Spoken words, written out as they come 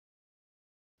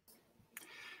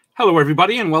Hello,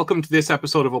 everybody, and welcome to this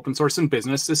episode of Open Source in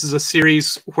Business. This is a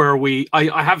series where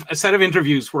I have a set of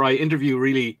interviews where I interview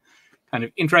really kind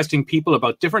of interesting people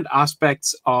about different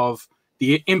aspects of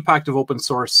the impact of open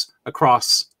source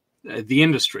across the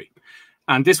industry.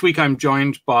 And this week I'm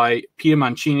joined by Pia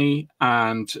Mancini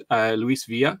and Luis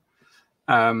Villa.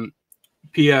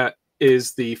 Pia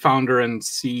is the founder and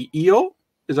CEO,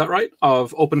 is that right,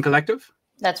 of OpenCollective?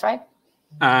 That's right.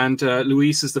 And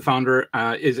Luis is a founder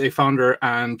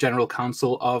and general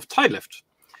counsel of TideLift.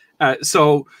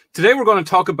 So today we're going to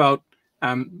talk about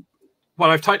what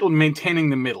I've titled "Maintaining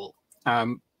the Middle,"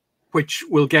 which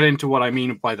we'll get into what I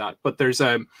mean by that. But there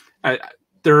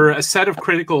are a set of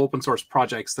critical open source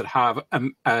projects that have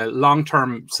a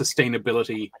long-term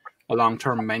sustainability, a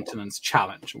long-term maintenance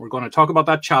challenge. We're going to talk about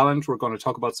that challenge. We're going to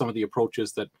talk about some of the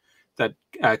approaches that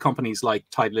companies like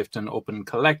TideLift and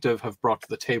OpenCollective have brought to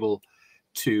the table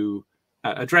to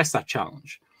address that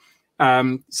challenge.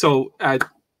 So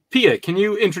Pia, can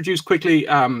you introduce quickly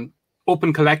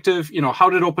OpenCollective? You know, how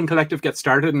did OpenCollective get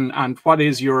started, and what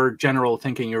is your general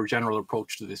thinking, your general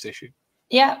approach to this issue?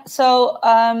 Yeah, so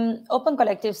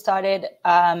OpenCollective started,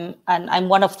 and I'm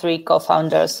one of three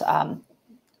co-founders of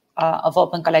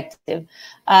OpenCollective,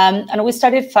 and we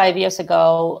started 5 years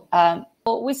ago.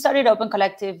 We started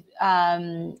OpenCollective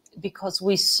because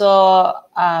we saw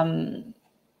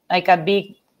like a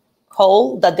big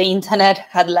hole that the internet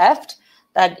had left.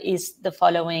 That is the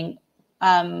following: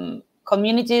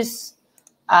 communities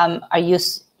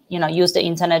use the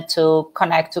internet to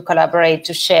connect, to collaborate,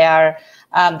 to share.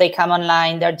 They come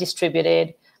online, they're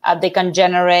distributed. They can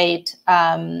generate,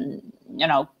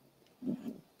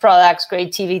 products,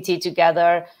 creativity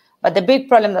together. But the big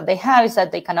problem that they have is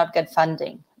that they cannot get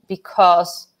funding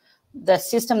because the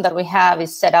system that we have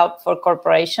is set up for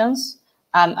corporations.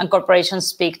 And corporations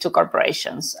speak to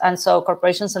corporations. And so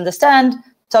corporations understand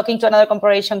talking to another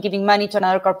corporation, giving money to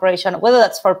another corporation, whether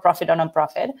that's for profit or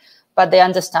non-profit, but they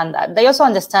understand that. They also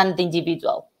understand the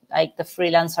individual, like the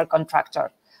freelancer contractor.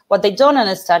 What they don't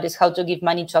understand is how to give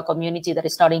money to a community that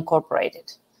is not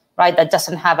incorporated, right? That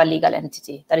doesn't have a legal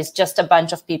entity, that is just a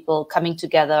bunch of people coming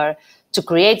together to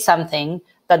create something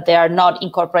that they are not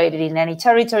incorporated in any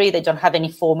territory. They don't have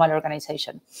any formal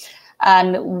organization.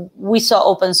 And we saw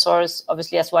open source,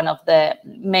 obviously, as one of the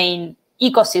main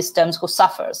ecosystems who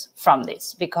suffers from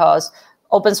this, because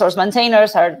open source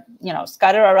maintainers are,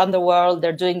 scattered around the world.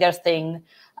 They're doing their thing.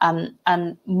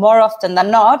 And more often than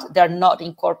not, they're not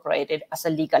incorporated as a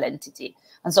legal entity.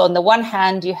 And so on the one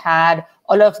hand, you had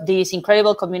all of these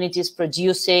incredible communities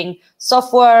producing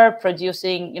software,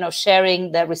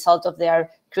 sharing the result of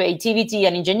their creativity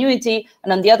and ingenuity.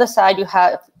 And on the other side, you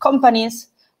have companies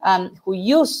who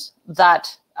use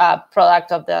that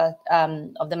product of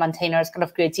the maintainers' kind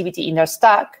of creativity in their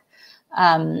stack,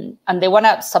 and they want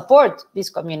to support these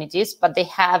communities, but they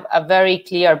have a very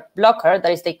clear blocker,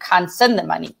 that is, they can't send the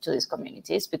money to these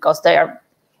communities because they are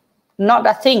not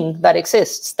a thing that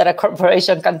exists that a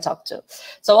corporation can talk to.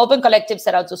 So OpenCollective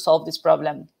set out to solve this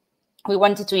problem. We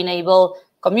wanted to enable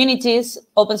communities,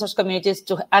 open source communities,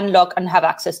 to unlock and have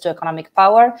access to economic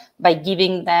power by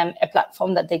giving them a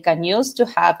platform that they can use to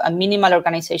have a minimal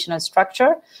organizational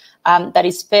structure that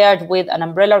is paired with an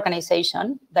umbrella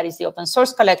organization, that is the Open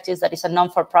Source Collective, that is a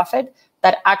non-for-profit,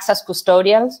 that acts as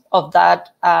custodians of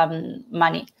that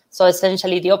money. So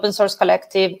essentially, the Open Source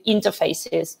Collective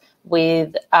interfaces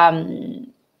with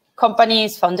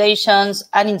companies, foundations,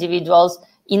 and individuals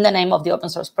in the name of the open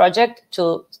source project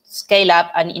to scale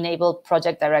up and enable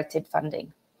project-directed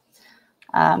funding.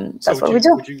 That's what we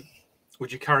do.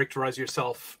 Would you characterize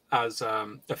yourself as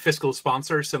a fiscal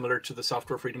sponsor similar to the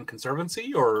Software Freedom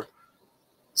Conservancy, or?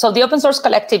 So the Open Source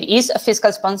Collective is a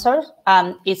fiscal sponsor.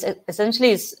 It's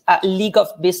essentially a league of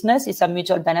business. It's a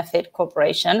mutual benefit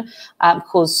corporation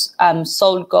whose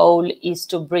sole goal is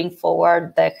to bring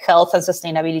forward the health and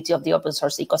sustainability of the open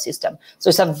source ecosystem. So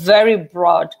it's a very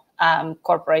broad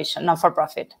corporation,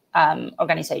 not-for-profit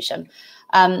organization.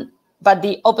 But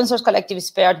the Open Source Collective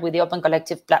is paired with the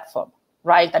OpenCollective platform,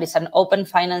 right? That is an open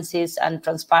finances and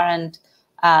transparent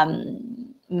financial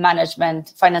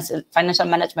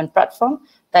management platform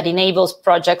that enables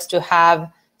projects to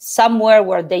have somewhere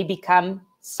where they become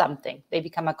something. They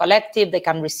become a collective, they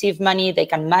can receive money, they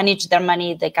can manage their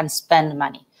money, they can spend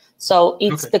money. So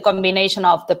it's the combination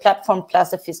of the platform plus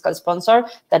the fiscal sponsor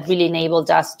that really enabled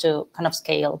us to kind of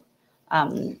scale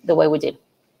the way we did.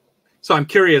 So I'm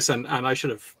curious, and I should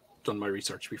have done my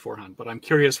research beforehand, but I'm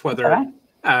curious whether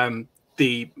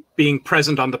the being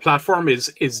present on the platform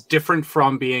is different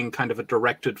from being kind of a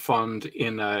directed fund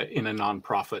in a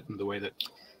nonprofit, in the way that,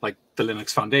 like, the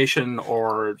Linux Foundation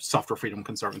or Software Freedom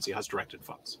Conservancy has directed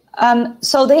funds?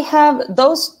 So they have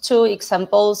those two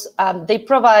examples. They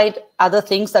provide other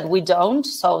things that we don't.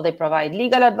 So they provide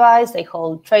legal advice, they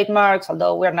hold trademarks,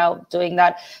 although we're now doing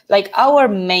that. Like our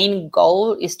main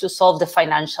goal is to solve the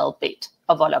financial bit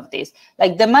of all of this.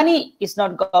 Like the money is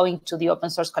not going to the open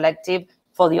source collective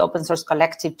for the open source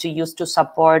collective to use to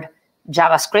support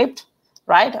JavaScript,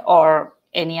 right? Or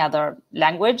any other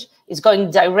language. It's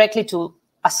going directly to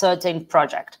a certain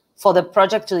project for the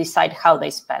project to decide how they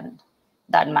spend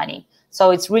that money.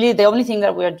 So it's really the only thing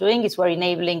that we're doing is we're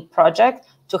enabling projects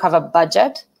to have a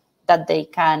budget that they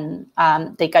can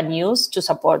use to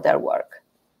support their work.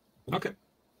 Okay,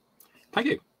 thank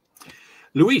you.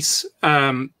 Luis,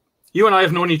 you and I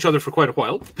have known each other for quite a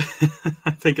while.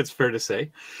 I think it's fair to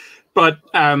say. But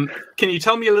can you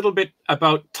tell me a little bit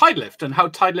about TideLift and how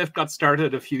TideLift got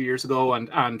started a few years ago,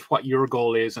 and what your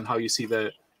goal is, and how you see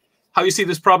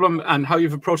this problem, and how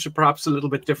you've approached it perhaps a little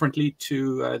bit differently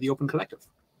to the OpenCollective?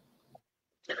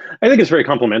 I think it's very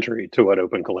complementary to what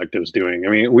OpenCollective is doing. I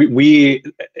mean, we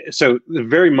so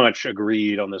very much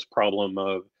agreed on this problem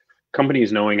of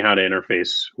companies knowing how to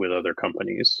interface with other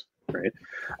companies, right?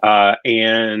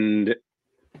 And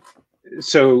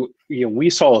so, we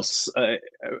saw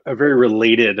a very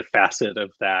related facet of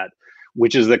that,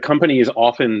 which is that companies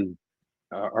often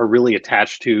are really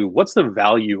attached to what's the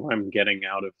value I'm getting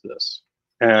out of this,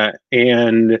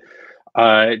 and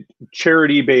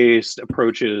charity-based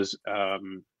approaches.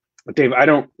 Dave,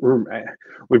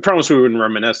 we promised we wouldn't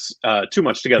reminisce too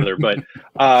much together, but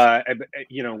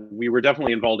we were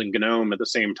definitely involved in GNOME at the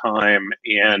same time,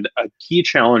 and a key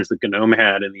challenge that GNOME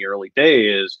had in the early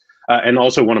days, and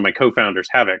also one of my co-founders,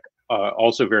 Havoc,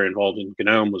 also very involved in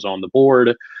GNOME, was on the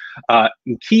board.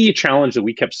 Key challenge that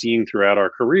we kept seeing throughout our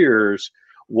careers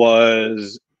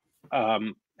was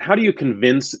how do you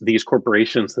convince these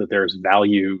corporations that there's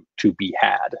value to be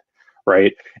had,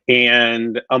 right?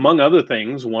 And among other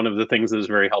things, one of the things that is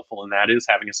very helpful in that is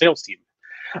having a sales team.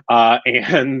 So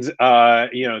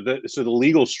the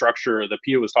legal structure that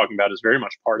Pia was talking about is very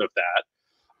much part of that.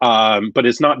 But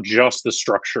it's not just the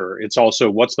structure; it's also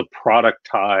what's the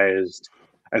productized.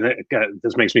 And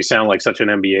this makes me sound like such an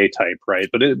MBA type, right?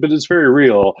 But it's very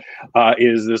real.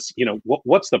 Is this,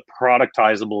 what's the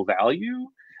productizable value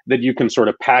that you can sort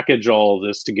of package all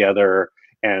this together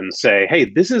and say, hey,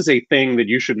 this is a thing that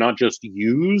you should not just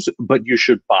use, but you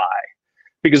should buy,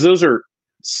 because those are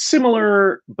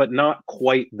similar but not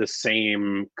quite the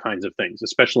same kinds of things,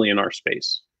 especially in our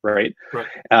space, right?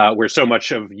 Where so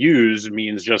much of use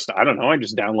means just, I don't know, I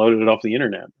just downloaded it off the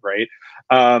internet, right?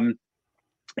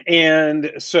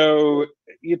 And so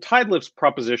TideLift's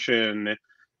proposition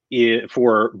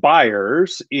for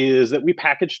buyers is that we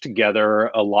package together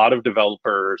a lot of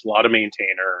developers, a lot of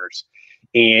maintainers,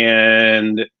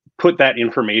 and put that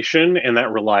information and that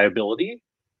reliability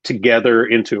together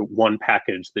into one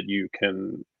package that you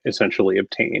can essentially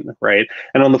obtain, right?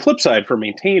 And on the flip side, for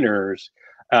maintainers,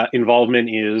 involvement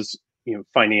is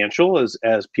financial,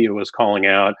 as Pia was calling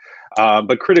out,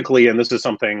 but critically, and this is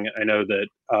something I know that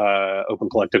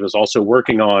OpenCollective is also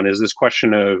working on, is this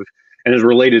question of, and is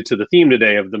related to the theme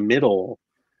today, of the middle,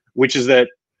 which is that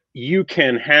you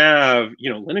can have,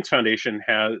 Linux Foundation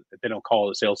has, they don't call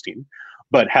it a sales team,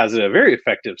 but has a very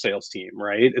effective sales team,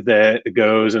 right? That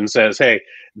goes and says, hey,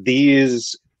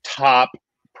 these top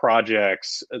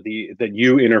projects that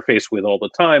you interface with all the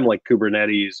time, like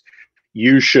Kubernetes,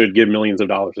 you should give millions of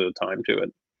dollars at a time to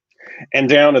it. And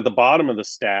down at the bottom of the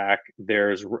stack,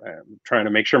 there's, I'm trying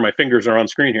to make sure my fingers are on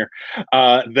screen here.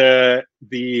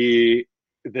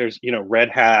 There's Red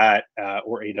Hat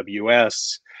or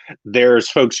AWS. There's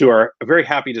folks who are very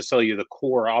happy to sell you the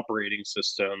core operating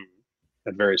system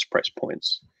at various price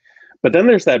points. But then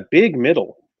there's that big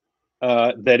middle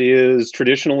that is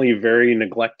traditionally very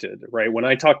neglected, right? When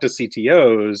I talk to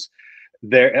CTOs,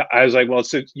 I was like, well,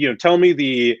 so tell me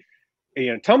the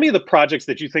projects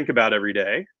that you think about every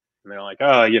day. And they're like,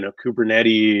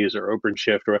 Kubernetes or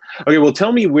OpenShift, or, okay, well,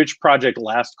 tell me which project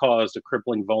last caused a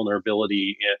crippling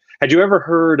vulnerability. Had you ever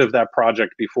heard of that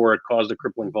project before it caused a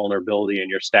crippling vulnerability in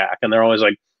your stack? And they're always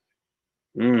like,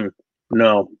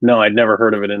 no, I'd never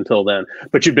heard of it until then.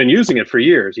 But you've been using it for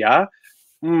years, yeah?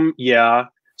 Yeah.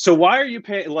 So why are you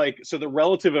paying, so the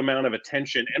relative amount of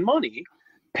attention and money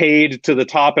paid to the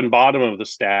top and bottom of the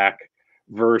stack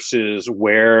versus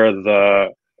where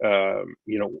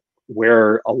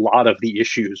where a lot of the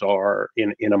issues are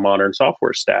in a modern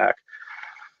software stack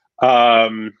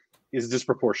is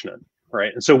disproportionate,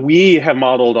 right? And so we have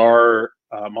modeled our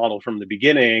model from the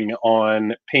beginning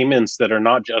on payments that are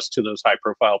not just to those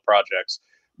high-profile projects,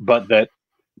 but that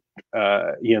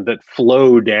that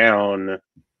flow down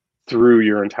through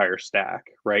your entire stack,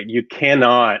 right? You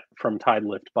cannot, from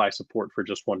TideLift, buy support for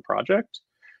just one project.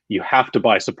 You have to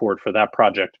buy support for that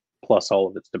project plus all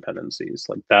of its dependencies.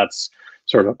 Like that's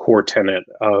sort of a core tenet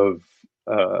of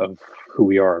who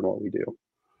we are and what we do.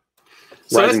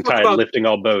 So rising tide lifting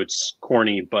all boats.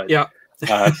 Corny, but yeah.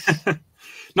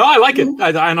 No, I like it,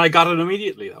 and I got it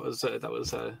immediately. That was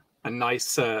a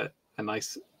nice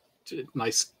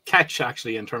catch,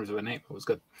 actually, in terms of a name. It was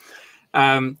good.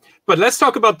 But let's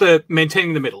talk about the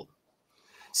maintaining the middle.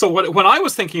 So when I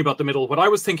was thinking about the middle, what I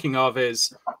was thinking of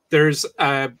is there's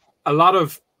a lot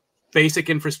of basic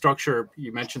infrastructure.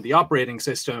 You mentioned the operating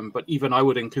system, but even I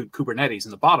would include Kubernetes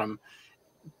in the bottom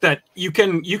that you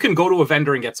can go to a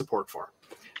vendor and get support for.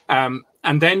 And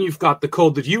then you've got the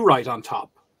code that you write on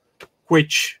top,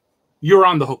 which you're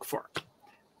on the hook for.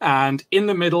 And in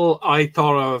the middle, I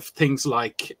thought of things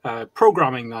like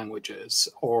programming languages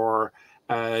or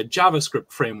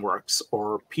JavaScript frameworks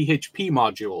or PHP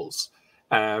modules,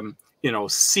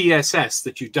 CSS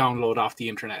that you download off the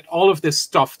internet, all of this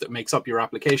stuff that makes up your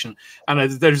application.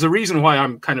 And there's a reason why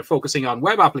I'm kind of focusing on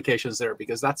web applications there,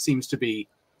 because that seems to be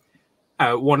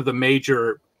one of the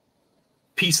major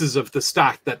pieces of the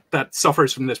stack that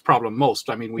suffers from this problem most.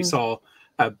 I mean, we saw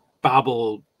a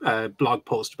Babel blog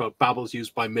post about Babel's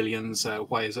used by millions.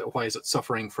 Why is it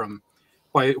suffering from?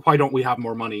 Why don't we have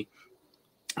more money?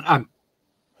 I'm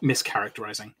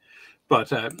mischaracterizing,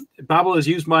 but Babel is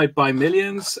used by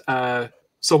millions.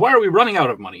 So why are we running out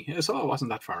of money? So it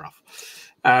wasn't that far off.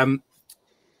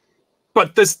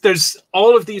 But there's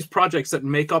all of these projects that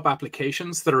make up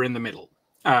applications that are in the middle.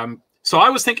 So I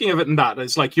was thinking of it in that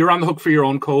as like you're on the hook for your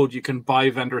own code. You can buy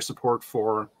vendor support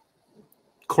for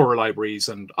core libraries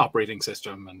and operating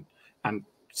system and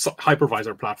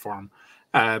hypervisor platform.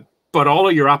 But all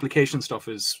of your application stuff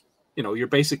is, you're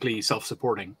basically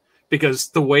self-supporting, because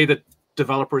the way that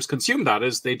developers consume that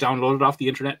is they download it off the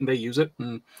internet and they use it.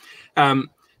 And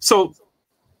so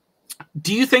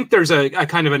do you think there's a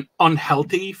kind of an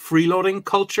unhealthy freeloading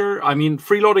culture? I mean,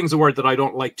 freeloading is a word that I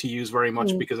don't like to use very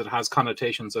much because it has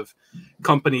connotations of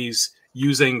companies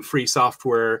using free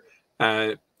software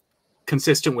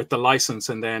consistent with the license,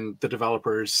 and then the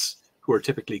developers, who are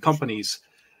typically companies,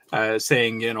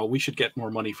 saying, we should get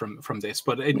more money from this.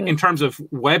 But in terms of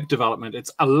web development,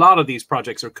 it's a lot of these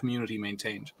projects are community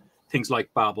maintained. Things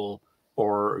like Babel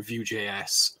or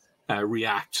Vue.js,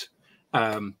 React,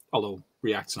 although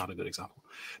React's not a good example.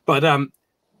 But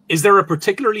is there a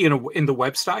particularly in the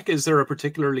web stack, is there a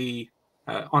particularly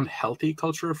unhealthy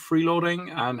culture of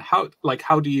freeloading, and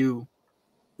how do you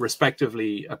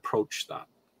respectively approach that?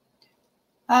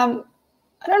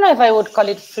 I don't know if I would call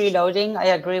it freeloading. I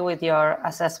agree with your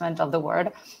assessment of the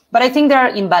word, but I think there are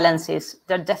imbalances.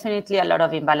 There are definitely a lot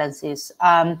of imbalances.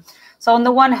 So on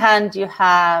the one hand, you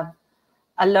have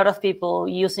a lot of people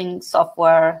using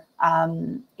software.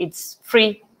 It's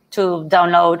free to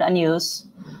download and use.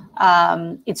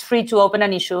 It's free to open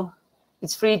an issue.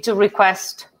 It's free to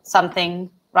request something,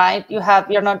 right?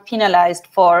 You're not penalized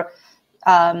for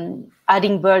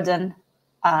adding burden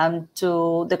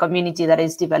to the community that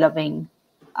is developing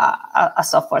a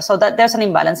software. So that there's an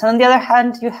imbalance. And on the other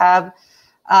hand, you have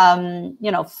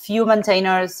few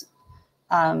maintainers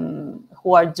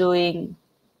who are doing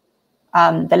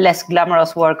the less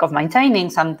glamorous work of maintaining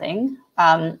something,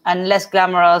 and less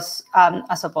glamorous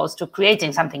as opposed to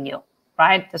creating something new,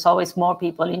 right? There's always more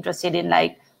people interested in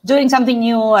doing something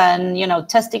new and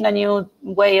testing a new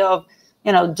way of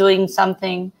doing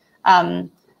something.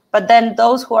 But then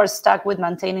those who are stuck with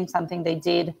maintaining something they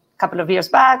did a couple of years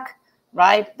back,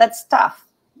 right? That's tough.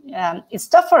 It's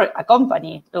tough for a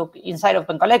company. Look, inside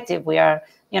OpenCollective,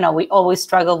 we always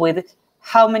struggle with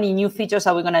how many new features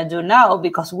are we going to do now,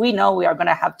 because we know we are going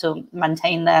to have to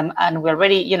maintain them, and we're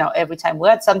ready, every time we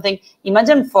add something.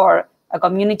 Imagine for a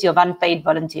community of unpaid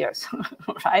volunteers,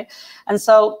 right? And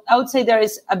so I would say there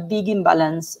is a big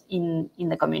imbalance in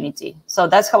the community. So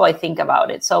that's how I think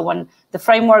about it. So when the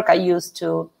framework I use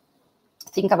to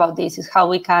think about this is how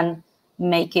we can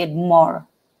make it more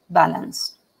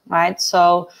balanced, right?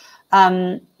 So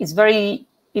the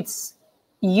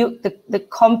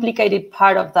complicated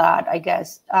part of that, I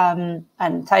guess, and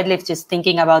TideLift is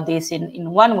thinking about this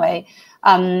in one way,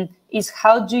 is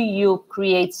how do you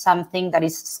create something that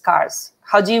is scarce?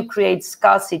 How do you create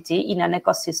scarcity in an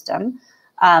ecosystem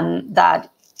that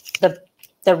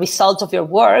the result of your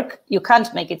work, you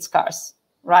can't make it scarce,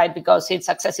 right? Because it's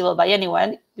accessible by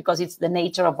anyone, because it's the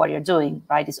nature of what you're doing,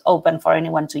 right? It's open for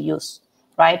anyone to use,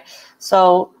 right?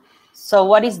 So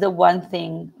what is the one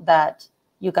thing that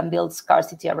you can build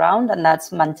scarcity around? And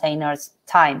that's maintainers'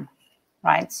 time,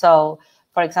 right? So,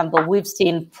 for example, we've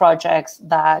seen projects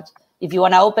that If you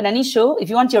want to open an issue, if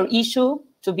you want your issue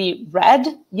to be read,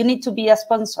 you need to be a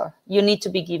sponsor. You need to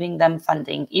be giving them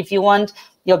funding. If you want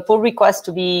your pull request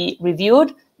to be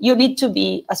reviewed, you need to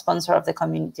be a sponsor of the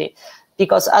community,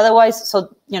 because otherwise, so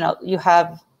you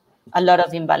have a lot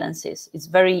of imbalances. It's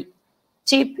very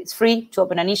cheap, it's free to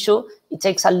open an issue. It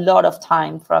takes a lot of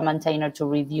time for a maintainer to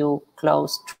review,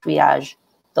 close, triage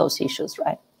those issues,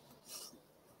 right?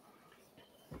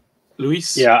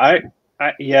 Luis? Yeah,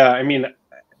 I mean,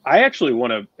 I actually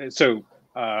want to. So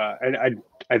I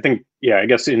think, yeah, I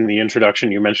guess in the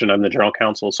introduction you mentioned I'm the general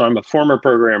counsel. So I'm a former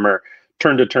programmer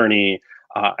turned attorney.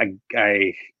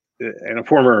 And a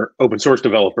former open source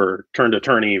developer turned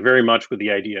attorney, very much with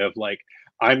the idea of like,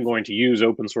 I'm going to use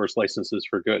open source licenses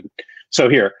for good. So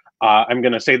here, I'm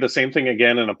going to say the same thing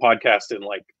again in a podcast in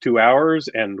like 2 hours.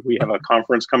 And we have a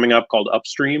conference coming up called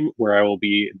Upstream, where I will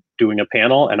be doing a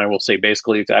panel. And I will say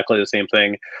basically exactly the same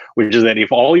thing, which is that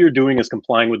if all you're doing is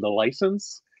complying with the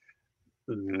license,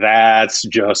 that's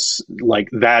just like,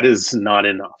 that is not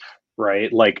enough,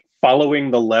 right? Like following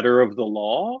the letter of the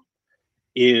law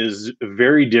is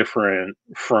very different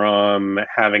from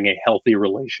having a healthy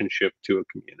relationship to a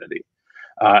community.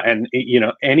 And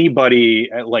anybody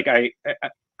like I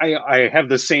have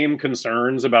the same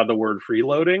concerns about the word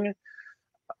freeloading,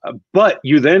 but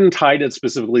you then tied it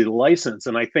specifically to license.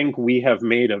 And I think we have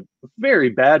made a very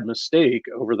bad mistake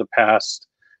over the past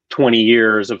 20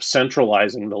 years of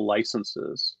centralizing the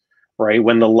licenses, right?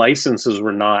 When the licenses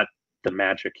were not the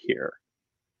magic here,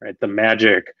 right? The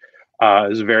magic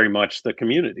is very much the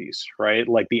communities, right?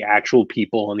 Like the actual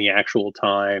people and the actual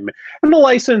time. And the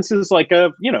license is like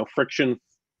a, friction,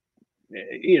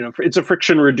 it's a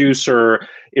friction reducer.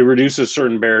 It reduces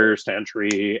certain barriers to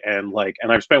entry. And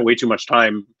I've spent way too much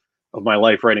time of my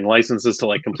life writing licenses to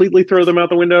like completely throw them out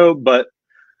the window, but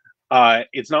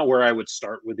it's not where I would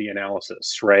start with the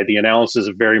analysis, right? The analysis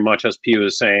very much, as Pia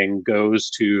was saying,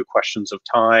 goes to questions of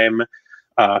time,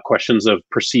 questions of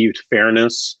perceived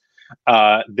fairness.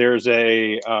 There's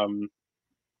a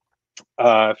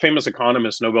famous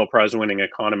economist, Nobel Prize winning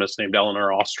economist named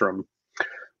Elinor Ostrom,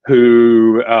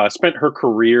 who spent her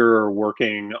career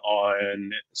working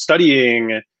on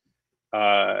studying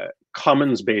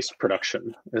commons-based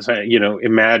production. As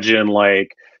imagine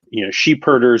like, sheep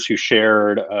herders who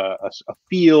shared a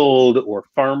field, or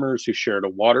farmers who shared a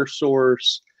water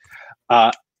source.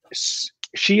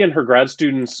 She and her grad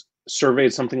students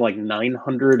surveyed something like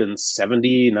 930, I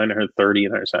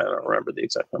don't remember the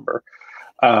exact number,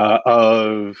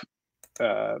 of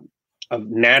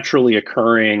naturally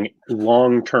occurring,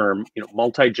 long-term,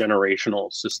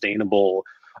 multi-generational, sustainable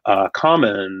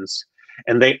commons,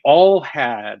 and they all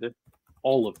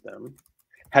of them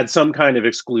had some kind of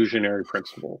exclusionary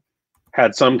principle,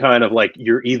 had some kind of like,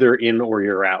 you're either in or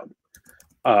you're out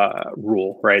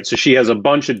rule, right? So she has a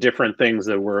bunch of different things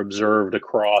that were observed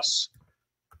across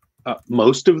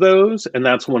most of those, and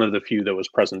that's one of the few that was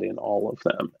present in all of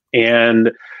them.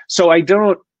 And so I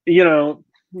don't,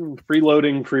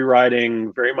 freeloading, free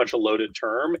riding, very much a loaded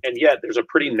term, and yet there's a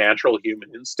pretty natural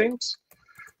human instinct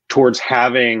towards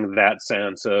having that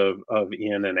sense of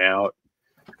in and out.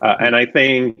 And I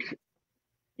think,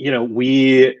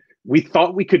 we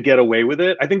thought we could get away with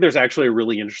it. I think there's actually a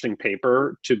really interesting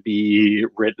paper to be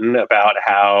written about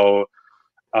how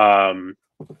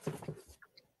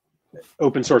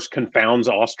open source confounds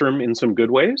Ostrom in some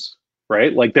good ways,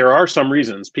 right? Like there are some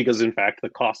reasons, because in fact, the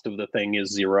cost of the thing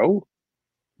is zero,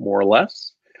 more or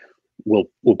less. We'll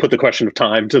put the question of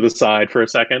time to the side for a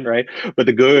second, right? But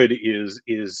the good is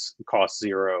cost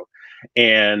zero,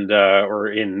 and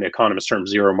or in economist terms,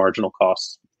 zero marginal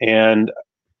costs. And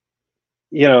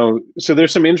so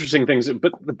there's some interesting things,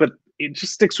 but it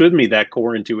just sticks with me, that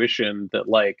core intuition that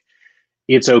like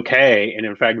it's okay, and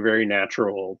in fact very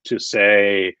natural to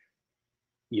say,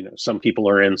 some people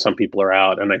are in, some people are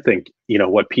out. And I think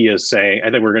what Pia is saying,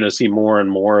 I think we're going to see more and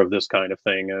more of this kind of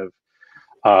thing of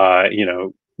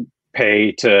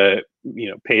pay to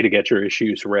get your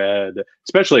issues read,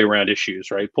 especially around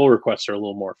issues, right? Pull requests are a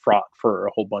little more fraught for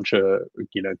a whole bunch of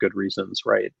good reasons,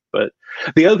 right? But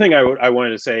the other thing I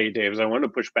wanted to say, Dave, is I wanted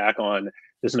to push back on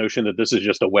this notion that this is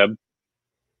just a web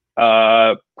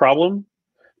problem,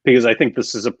 because I think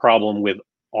this is a problem with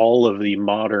all of the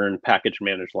modern package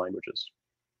managed languages,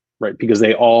 right? Because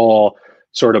they all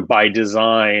sort of by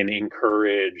design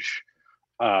encourage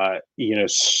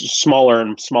smaller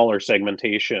and smaller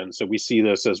segmentation. So we see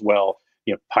this as well.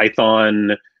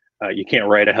 Python, you can't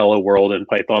write a hello world in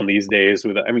Python these days.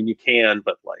 You can,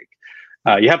 but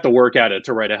like you have to work at it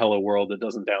to write a hello world that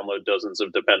doesn't download dozens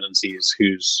of dependencies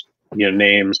whose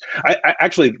names. I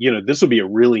actually, this would be a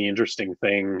really interesting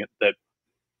thing that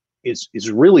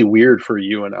is really weird for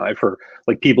you and I, for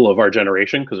like people of our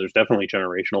generation, because there's definitely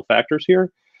generational factors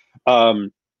here.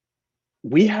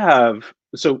 We have,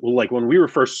 so like when we were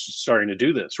first starting to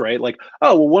do this, right? Like,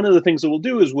 oh, well, one of the things that we'll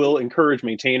do is we'll encourage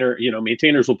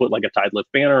maintainers will put like a TideLift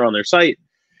banner on their site,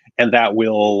 and that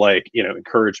will, like,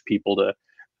 encourage people to.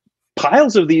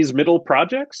 Piles of these middle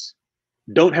projects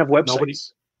don't have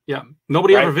websites.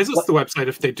 Nobody ever visits the website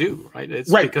if they do, right?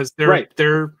 It's because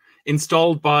they're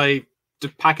installed by the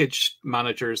package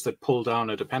managers that pull down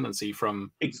a dependency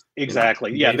from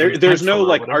exactly. There's no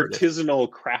like artisanal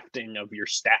crafting of your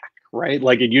stack, right?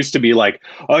 Like it used to be like,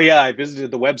 oh yeah, I visited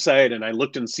the website and I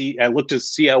looked to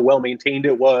see how well maintained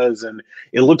it was, and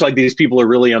it looked like these people are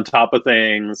really on top of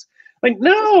things. Like,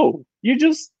 no,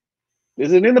 is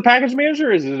it in the package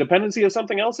manager? Is it a dependency of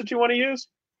something else that you want to use?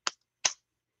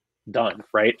 Done,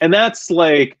 right? And that's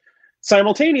like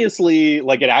simultaneously,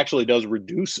 like, it actually does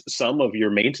reduce some of your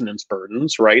maintenance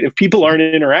burdens, right? If people aren't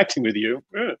interacting with you,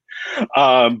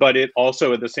 but it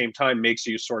also at the same time makes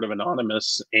you sort of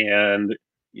anonymous. And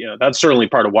that's certainly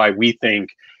part of why we think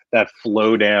that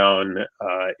flow down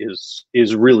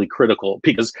is really critical,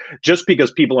 because just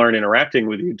because people aren't interacting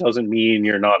with you doesn't mean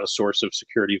you're not a source of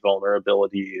security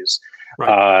vulnerabilities,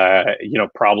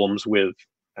 problems with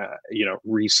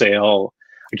resale.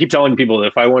 I keep telling people that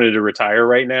if I wanted to retire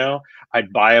right now,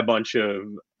 I'd buy a bunch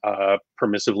of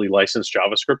permissively licensed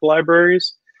JavaScript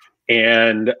libraries,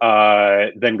 and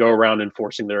then go around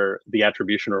enforcing the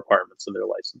attribution requirements in their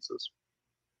licenses.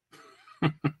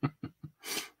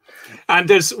 And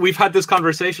we've had this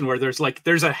conversation where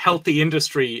there's a healthy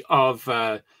industry of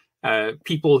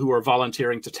people who are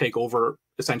volunteering to take over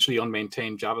essentially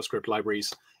unmaintained JavaScript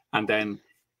libraries, and then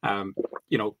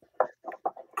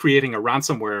creating a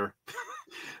ransomware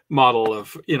model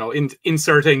of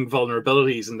inserting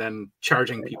vulnerabilities and then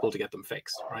charging people to get them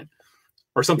fixed, right?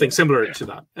 Or something similar to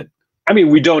that. I mean,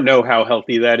 we don't know how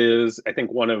healthy that is. I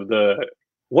think one of the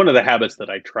habits that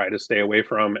I try to stay away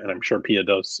from, and I'm sure Pia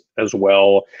does as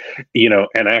well,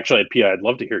 and actually, Pia, I'd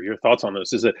love to hear your thoughts on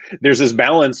this, is that there's this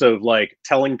balance of like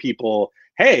telling people,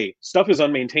 hey, stuff is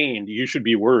unmaintained, you should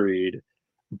be worried,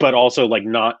 but also like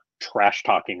not trash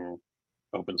talking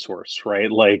open source, right?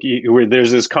 Like where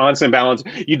there's this constant balance.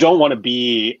 You don't want to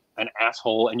be an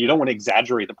asshole, and you don't want to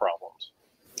exaggerate the problems.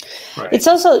 Right. It's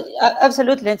also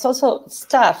absolutely. It's also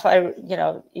stuff.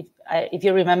 If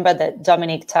you remember the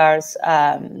Dominic Tarr's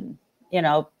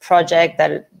project,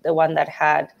 that the one that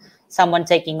had someone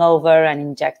taking over and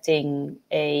injecting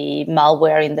a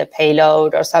malware in the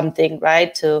payload or something,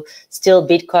 right, to steal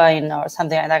Bitcoin or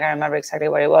something like that. I can't remember exactly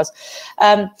what it was.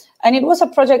 And it was a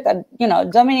project that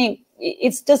Dominic.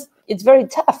 It's very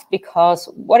tough, because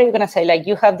what are you going to say? Like,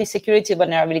 you have this security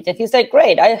vulnerability. And he's like,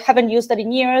 great, I haven't used that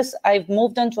in years. I've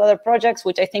moved on to other projects,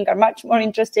 which I think are much more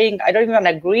interesting. I don't even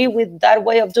agree with that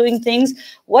way of doing things.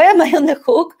 Why am I on the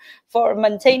hook for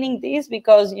maintaining this?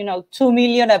 Because, 2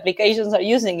 million applications are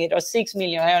using it, or 6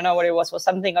 million. I don't know what it was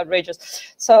something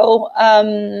outrageous. So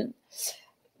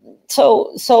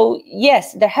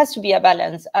yes, there has to be a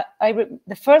balance.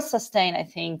 The first Sustain, I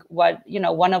think,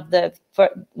 one of the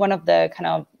kind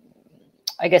of,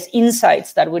 I guess,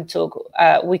 insights that we took,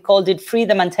 we called it free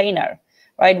the maintainer,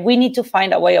 right? We need to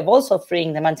find a way of also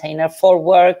freeing the maintainer for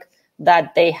work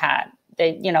that they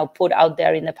put out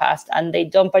there in the past, and they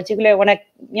don't particularly want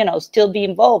to, still be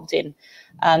involved in.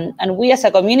 And we as a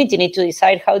community need to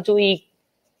decide what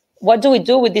do we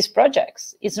do with these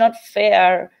projects? It's not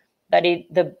fair that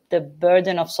the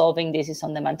burden of solving this is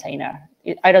on the maintainer.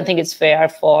 I don't think it's fair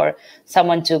for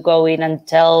someone to go in and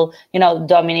tell,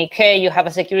 Dominic, hey, you have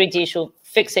a security issue,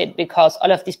 fix it, because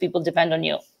all of these people depend on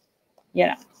you.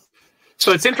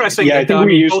 So it's interesting. Yeah, I think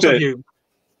we used to.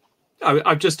 I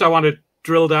want to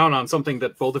drill down on something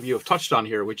that both of you have touched on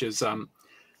here, which is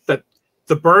that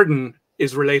the burden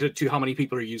is related to how many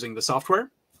people are using the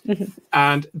software. Mm-hmm.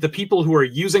 And the people who are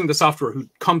using the software, who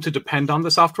come to depend on the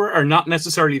software, are not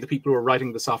necessarily the people who are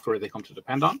writing the software they come to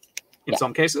depend on in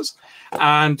some cases.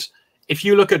 And if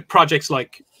you look at projects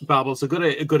like Babel's a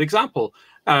good example,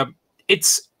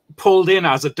 it's pulled in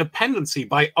as a dependency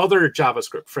by other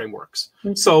JavaScript frameworks.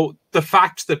 Mm-hmm. So the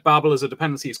fact that Babel is a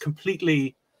dependency is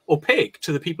completely opaque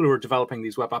to the people who are developing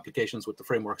these web applications with the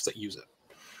frameworks that use it.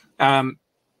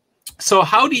 So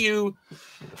how do you,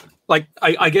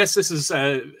 I guess this is,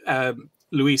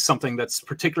 Luis, something that's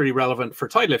particularly relevant for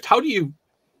TideLift. How do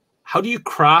you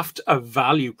craft a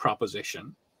value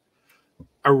proposition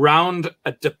around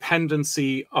a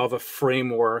dependency of a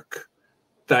framework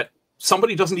that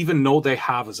somebody doesn't even know they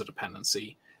have as a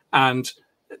dependency? And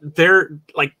they're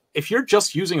like, if you're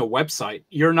just using a website,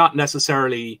 you're not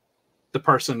necessarily the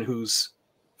person who's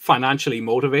financially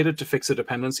motivated to fix a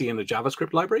dependency in a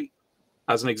JavaScript library,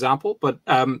 as an example. But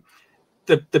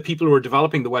the people who are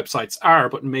developing the websites are,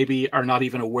 but maybe are not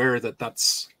even aware that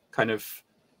that's kind of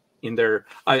in their.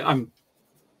 I'm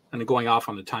kind of going off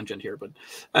on a tangent here, but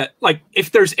like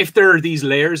if there are these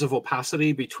layers of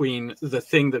opacity between the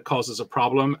thing that causes a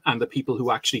problem and the people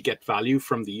who actually get value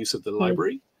from the use of the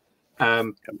library,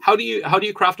 how do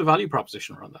you craft a value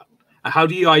proposition around that? How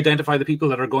do you identify the people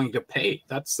that are going to pay?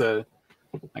 That's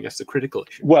I guess the critical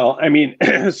issue. Well, I mean,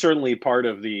 certainly part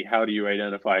of the how do you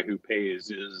identify who pays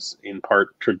is in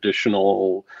part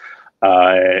traditional,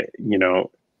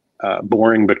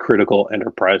 boring but critical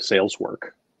enterprise sales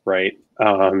work, right?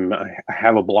 I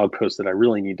have a blog post that I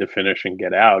really need to finish and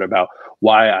get out about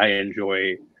why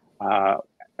I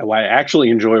actually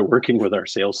enjoy working with our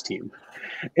sales team.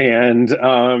 And,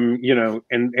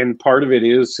 and part of it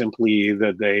is simply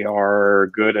that they are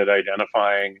good at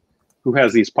identifying who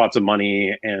has these pots of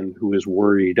money and who is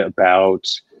worried about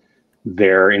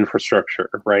their infrastructure,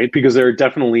 right? Because there are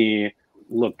definitely,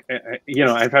 look,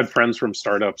 I've had friends from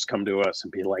startups come to us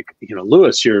and be like,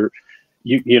 Lewis,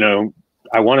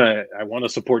 I want to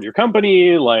support your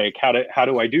company. Like, how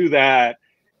do I do that?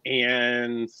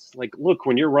 And like, look,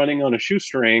 when you're running on a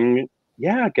shoestring,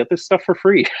 yeah, get this stuff for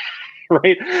free.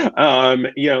 Right.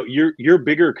 Your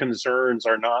bigger concerns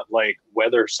are not like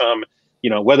whether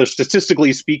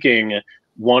statistically speaking,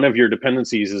 one of your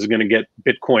dependencies is going to get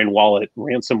Bitcoin wallet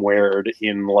ransomwared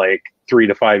in like 3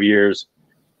 to 5 years.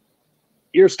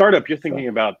 You're a startup, you're thinking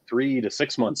about 3 to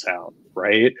 6 months out,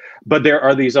 right? But there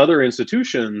are these other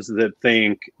institutions that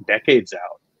think decades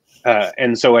out.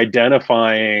 And so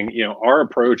identifying, our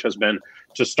approach has been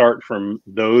to start from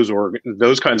those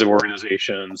kinds of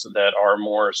organizations that are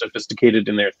more sophisticated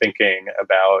in their thinking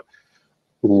about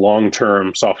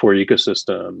long-term software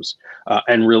ecosystems,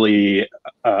 and really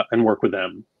and work with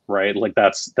them, right? Like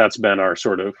that's been our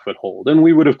sort of foothold. And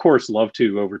we would of course love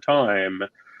to over time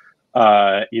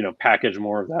package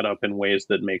more of that up in ways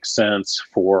that make sense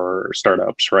for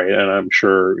startups, right? And I'm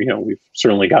sure, we've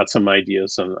certainly got some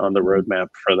ideas on the roadmap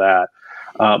for that.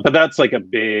 But that's like a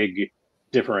big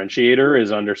differentiator,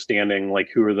 is understanding like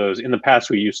who are those. In the past,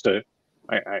 we used to,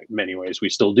 many ways, we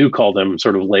still do call them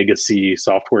sort of legacy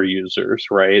software users,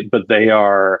 right? But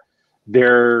they're,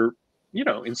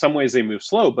 in some ways they move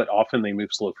slow, but often they move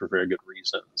slow for very good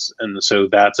reasons. And so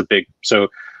so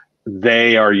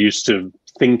they are used to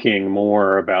thinking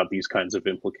more about these kinds of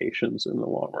implications in the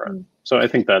long run. So I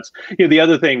think that's, the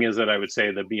other thing is that I would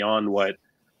say that beyond what,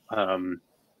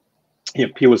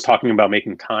 P was talking about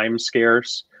making time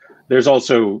scarce, there's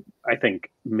also, I think,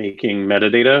 making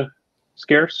metadata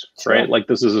scarce, right? Like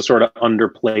this is a sort of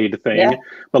underplayed thing,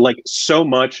 but like so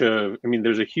much of,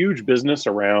 there's a huge business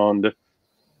around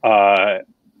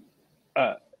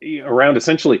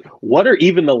essentially what are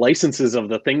even the licenses of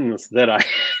the things that I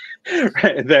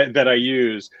that I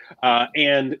use,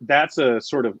 and that's a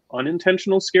sort of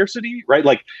unintentional scarcity, right?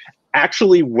 Like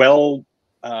actually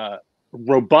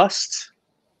robust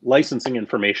licensing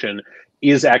information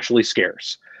is actually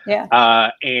scarce.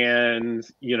 And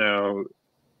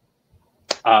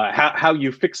how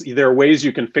you fix, there are ways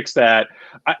you can fix that.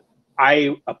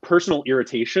 A personal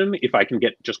irritation, if I can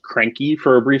get just cranky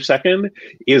for a brief second,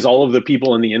 is all of the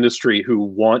people in the industry who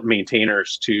want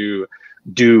maintainers to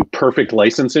do perfect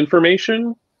license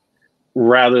information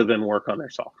rather than work on their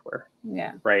software.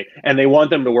 Right. And they want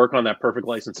them to work on that perfect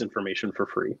license information for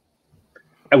free,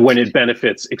 and when it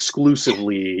benefits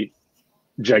exclusively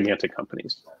gigantic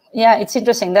companies. Yeah, it's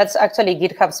interesting. That's actually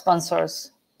GitHub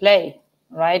sponsors play,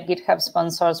 right? GitHub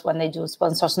sponsors, when they do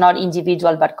sponsors, not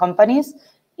individual, but companies,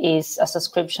 is a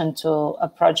subscription to a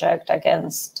project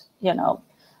against,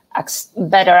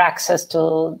 better access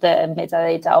to the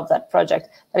metadata of that project.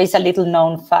 That is a little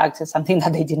known fact. It's something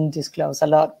that they didn't disclose a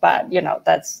lot, but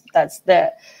that's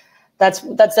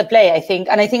the play, I think.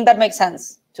 And I think that makes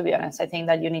sense, to be honest. I think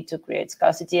that you need to create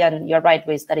scarcity, and you're right,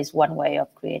 Luis, that is one way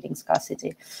of creating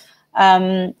scarcity.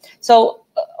 So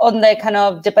on the kind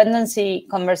of dependency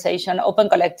conversation,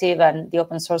 OpenCollective and the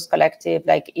open source collective,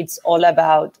 like it's all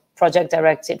about project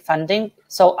directed funding.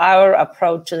 So our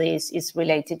approach to this is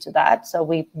related to that. So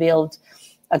we built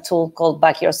a tool called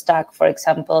Back Your Stack, for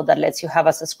example, that lets you have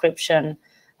a subscription,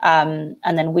 and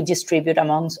then we distribute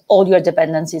amongst all your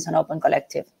dependencies on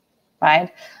OpenCollective,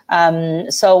 right?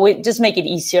 So we just make it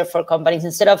easier for companies,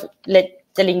 instead of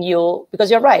telling you,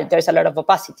 because you're right, there's a lot of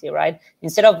opacity, right?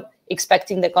 Instead of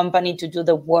expecting the company to do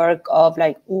the work of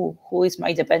like, ooh, who is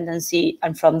my dependency?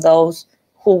 And from those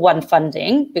who want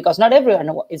funding, because not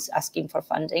everyone is asking for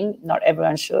funding, not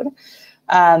everyone should.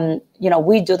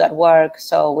 we do that work.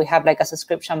 So we have like a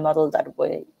subscription model that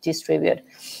we distribute.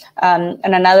 And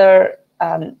another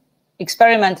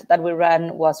experiment that we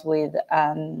ran was with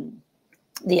the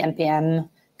NPM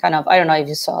kind of, I don't know if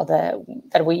you saw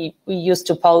that we used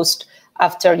to post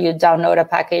after you download a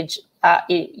package,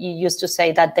 you used to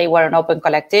say that they were an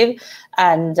OpenCollective,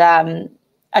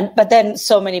 but then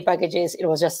so many packages, it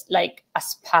was just like a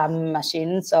spam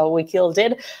machine, so we killed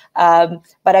it.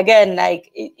 But again,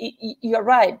 like you're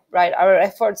right? Our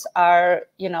efforts are,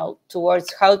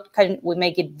 towards how can we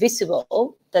make it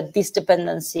visible that this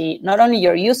dependency, not only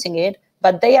you're using it,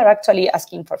 but they are actually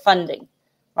asking for funding,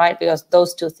 right? Because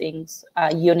those two things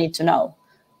you need to know.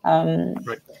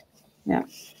 Right. Yeah.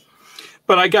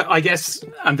 But I guess,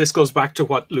 and this goes back to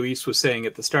what Luis was saying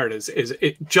at the start, is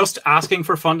it just asking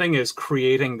for funding is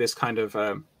creating this kind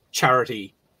of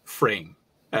charity frame,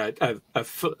 a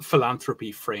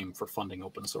philanthropy frame for funding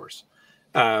open source.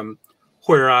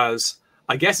 Whereas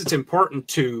I guess it's important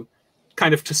to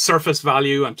kind of to surface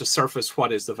value and to surface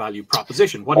what is the value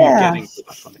proposition. What are you getting for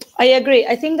that funding? I agree.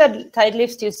 I think that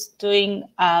TideLift is doing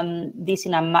this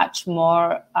in a much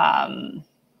more,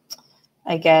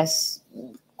 I guess,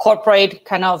 corporate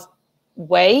kind of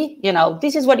way.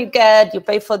 This is what you get, you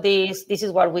pay for this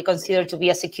is what we consider to be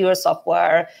a secure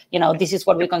software, this is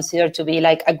what we consider to be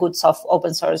like a good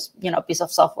open source piece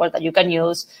of software that you can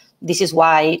use. This is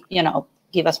why,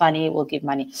 give us money, we'll give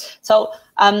money. So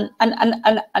and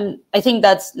I think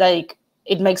that's like,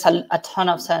 it makes a ton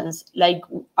of sense. Like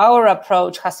our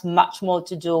approach has much more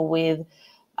to do with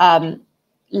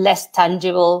less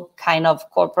tangible kind of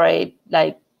corporate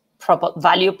like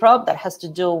value prop that has to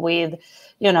do with,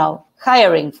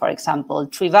 hiring, for example.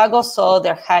 Trivago saw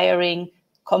their hiring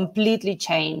completely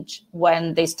change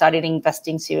when they started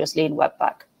investing seriously in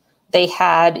Webpack. They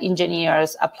had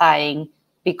engineers applying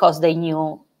because they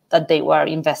knew that they were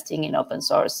investing in open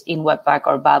source, in Webpack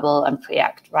or Babel and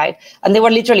Preact, right? And they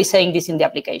were literally saying this in the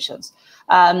applications.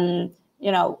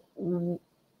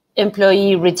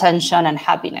 Employee retention and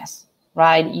happiness,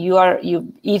 right?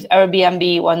 If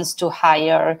Airbnb wants to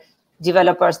hire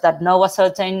developers that know a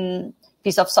certain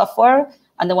piece of software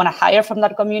and they want to hire from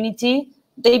that community,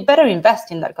 they better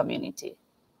invest in that community,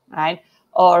 right?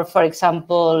 Or for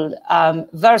example,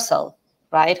 Vercel,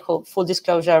 right? Who, full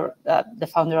disclosure, the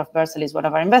founder of Vercel is one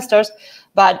of our investors,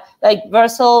 but like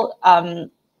Vercel,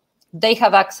 they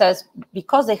have access,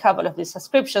 because they have all of these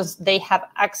subscriptions, they have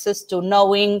access to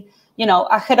knowing,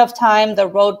 ahead of time, the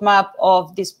roadmap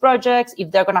of these projects, if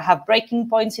they're going to have breaking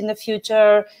points in the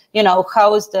future,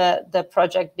 how is the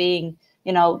project being,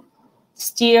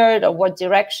 steered, or what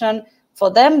direction. For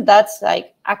them, that's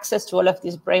like access to all of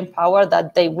this brain power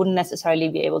that they wouldn't necessarily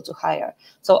be able to hire.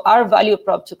 So our value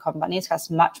prop to companies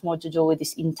has much more to do with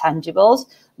these intangibles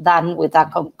than with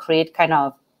that concrete kind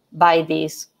of buy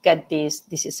this, get this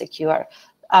is secure.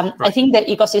 Right. I think the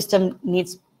ecosystem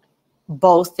needs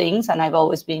both things, and I've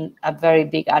always been a very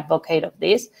big advocate of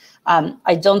this.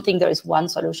 I don't think there is one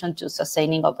solution to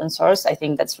sustaining open source. I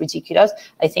think that's ridiculous.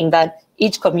 I think that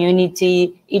each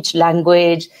community, each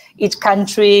language, each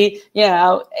country,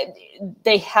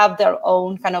 they have their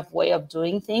own kind of way of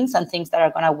doing things, and things that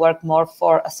are going to work more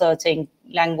for a certain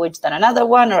language than another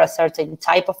one, or a certain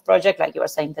type of project, like you were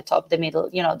saying, the top, the middle,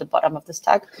 the bottom of the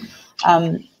stack.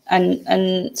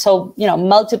 And so,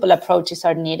 multiple approaches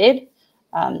are needed.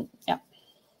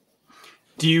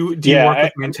 Do you work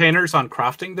with maintainers on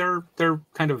crafting their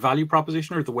kind of value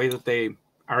proposition, or the way that they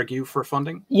argue for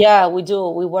funding? Yeah, we do.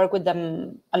 We work with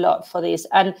them a lot for this.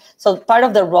 And so part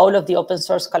of the role of the open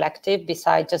source collective,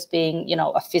 besides just being,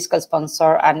 a fiscal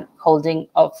sponsor and holding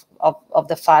of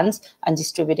the funds and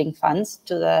distributing funds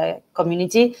to the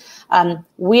community,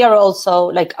 we are also,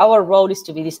 like, our role is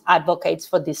to be these advocates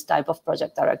for this type of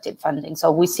project directed funding.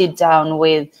 So we sit down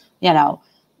with,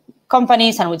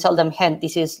 companies, and we tell them, hey,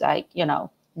 this is like,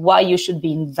 why you should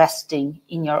be investing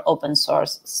in your open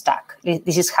source stack.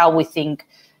 This is how we think,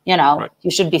 right.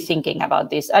 You should be thinking about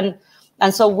this. And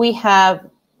so we have,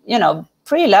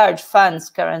 pretty large funds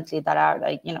currently that are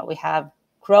like, we have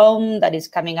Chrome that is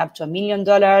coming up to $1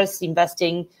 million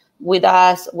investing with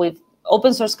us. With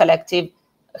Open Source Collective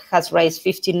has raised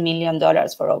 $15 million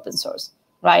for open source.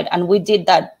 Right. And we did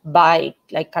that by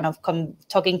like kind of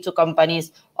talking to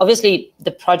companies. Obviously, the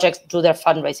projects do their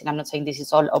fundraising. I'm not saying this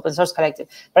is all Open Source Collective,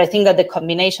 but I think that the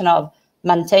combination of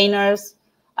maintainers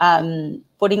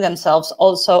putting themselves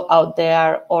also out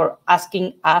there, or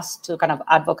asking us to kind of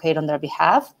advocate on their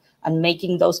behalf and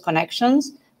making those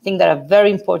connections, I think that a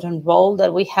very important role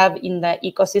that we have in the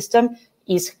ecosystem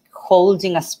is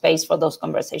holding a space for those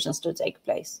conversations to take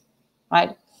place.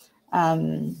 Right.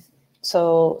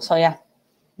 So yeah.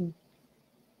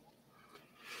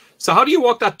 So how do you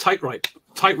walk that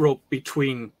tightrope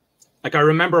between, like, I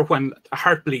remember when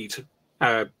Heartbleed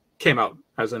came out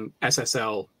as an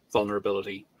SSL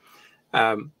vulnerability,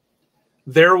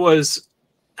 there was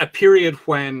a period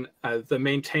when the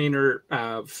maintainer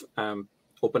of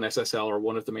OpenSSL, or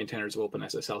one of the maintainers of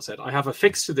OpenSSL, said, I have a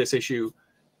fix to this issue,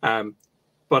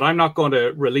 but I'm not going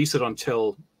to release it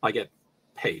until I get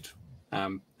paid.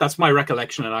 That's my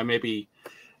recollection, and I may be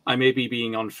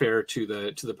being unfair to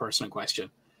the person in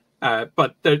question.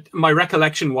 But my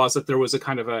recollection was that there was a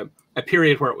kind of a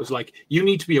period where it was like, you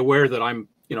need to be aware that I'm,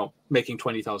 making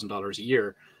 $20,000 a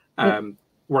year,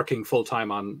 working full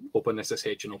time on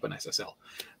OpenSSH and OpenSSL.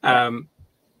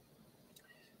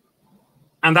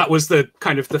 And that was the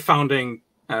kind of the founding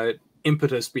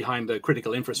impetus behind the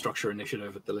Critical Infrastructure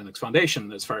Initiative at the Linux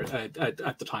Foundation, as far at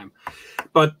the time.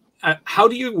 But how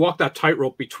do you walk that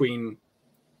tightrope between,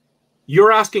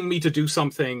 you're asking me to do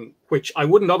something which I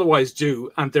wouldn't otherwise do,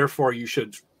 and therefore you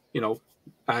should,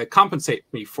 compensate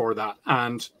me for that,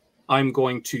 and I'm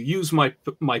going to use my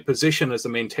position as a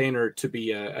maintainer to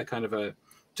be to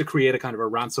create a kind of a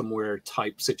ransomware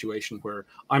type situation where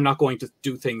I'm not going to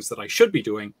do things that I should be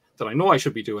doing, that I know I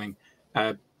should be doing,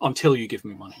 until you give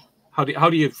me money. How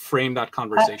do you frame that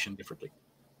conversation differently?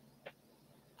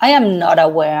 I am not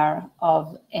aware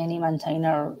of any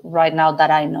maintainer right now that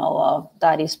I know of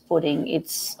that is putting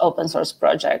its open source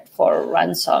project for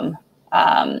ransom.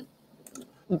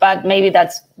 But maybe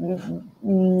that's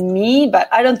me, but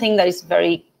I don't think that is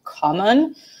very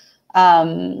common.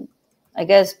 I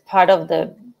guess part of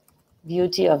the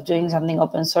beauty of doing something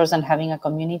open source and having a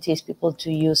community is people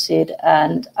to use it.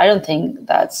 And I don't think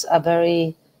that's a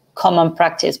very common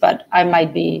practice, but I'm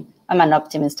an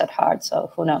optimist at heart,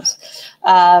 so who knows.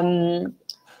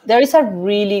 There is a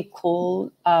really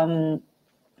cool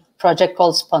project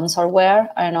called Sponsorware.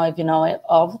 I don't know if you know it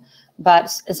of, but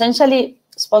essentially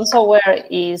Sponsorware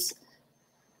is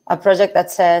a project that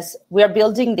says, we are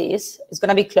building this, it's going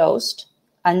to be closed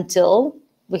until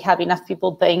we have enough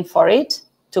people paying for it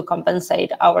to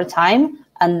compensate our time,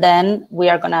 and then we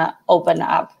are going to open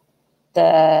up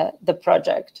the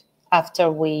project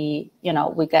after we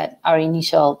get our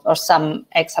initial or some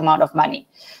X amount of money.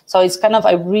 So it's kind of,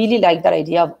 I really like that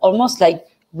idea of almost like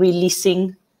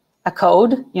releasing a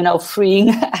code, freeing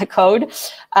a code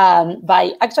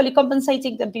by actually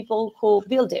compensating the people who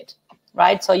build it,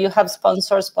 right? So you have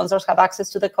sponsors have access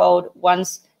to the code.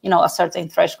 Once, a certain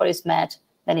threshold is met,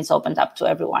 then it's opened up to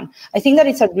everyone. I think that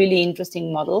it's a really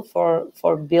interesting model for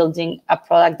building a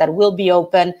product that will be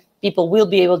open, people will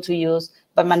be able to use,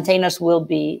 but maintainers will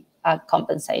be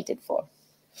compensated for.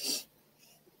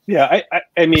 Yeah,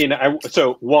 I mean,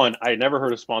 so one, I never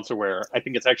heard of Sponsorware. I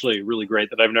think it's actually really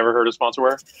great that I've never heard of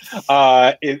Sponsorware.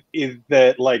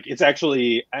 It's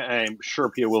actually, I'm sure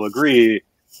Pia will agree,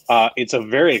 it's a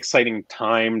very exciting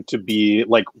time to be,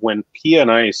 like, when Pia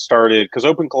and I started, because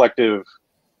OpenCollective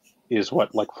is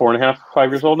what, like 4.5,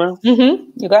 5 years old now? Mm-hmm.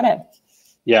 You got it.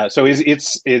 Yeah, so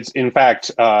it's in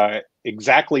fact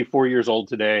exactly 4 years old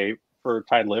today for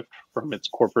TideLift from its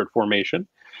corporate formation,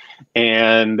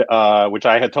 and which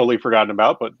I had totally forgotten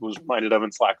about, but was reminded of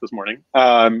in Slack this morning.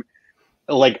 I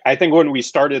think when we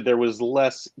started, there was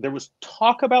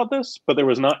talk about this, but there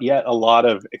was not yet a lot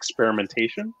of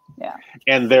experimentation. Yeah.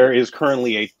 And there is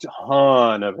currently a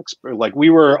ton of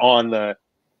we were on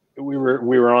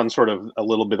sort of a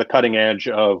little bit the cutting edge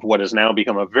of what has now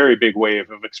become a very big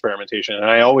wave of experimentation. And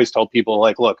I always tell people,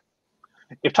 like, look,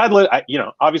 if TideLift,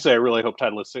 obviously I really hope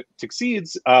TideLift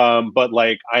succeeds, but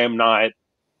I'm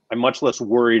much less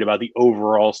worried about the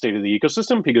overall state of the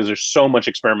ecosystem because there's so much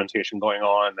experimentation going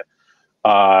on.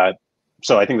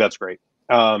 So I think that's great.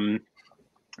 And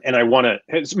I want to,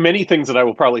 it's many things that I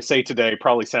will probably say today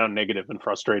probably sound negative and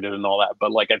frustrated and all that,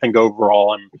 but I think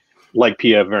overall I'm, like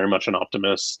Pia, very much an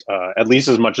optimist, at least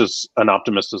as much as an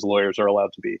optimist as lawyers are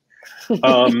allowed to be.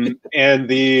 What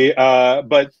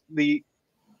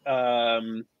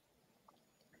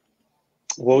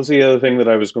was the other thing that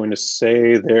I was going to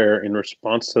say there in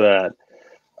response to that?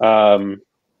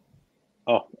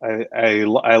 I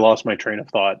lost my train of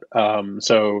thought.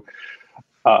 So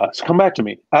come back to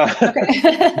me.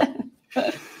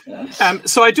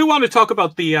 So I do want to talk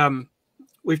about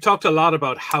we've talked a lot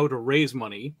about how to raise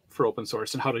money for open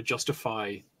source and how to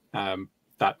justify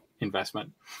that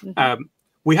investment. Mm-hmm.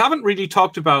 We haven't really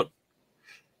talked about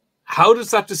how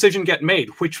does that decision get made?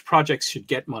 Which projects should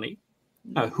get money?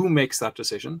 Who makes that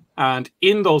decision? And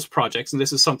in those projects, and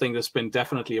this is something that's been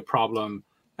definitely a problem,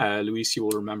 Luis, you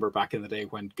will remember back in the day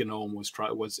when GNOME was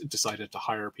decided to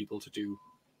hire people to do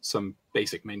some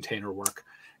basic maintainer work,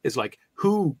 is like,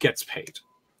 who gets paid?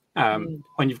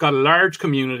 When you've got a large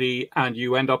community and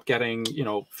you end up getting, you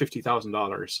know,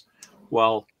 $50,000,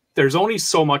 well, there's only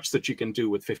so much that you can do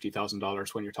with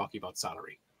 $50,000 when you're talking about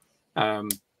salary.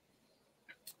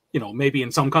 You know, maybe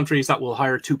in some countries that will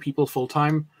hire 2 people full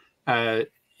time.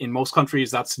 In most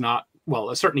countries, that's not,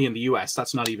 well, certainly in the US,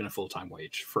 that's not even a full-time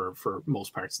wage for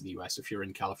most parts of the US if you're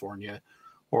in California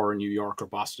or New York or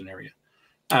Boston area.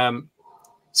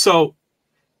 So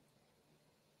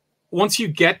once you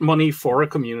get money for a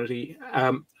community,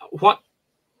 what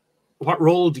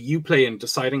role do you play in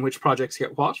deciding which projects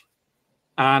get what?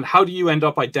 And how do you end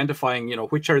up identifying, you know,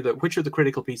 which are the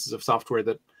critical pieces of software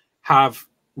that have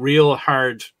real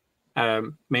hard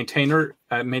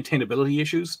maintainability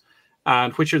issues,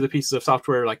 and which are the pieces of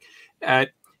software like,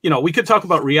 you know, we could talk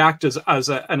about React as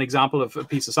an example of a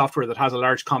piece of software that has a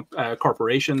large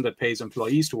corporation that pays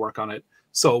employees to work on it.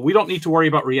 So we don't need to worry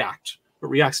about React, but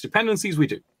React's dependencies we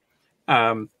do,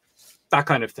 that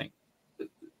kind of thing.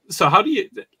 So how do you,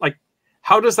 like,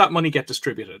 how does that money get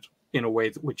distributed in a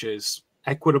way which is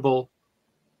equitable,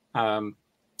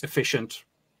 efficient?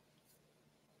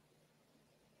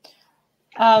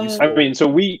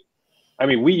 I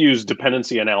mean, we use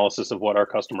dependency analysis of what our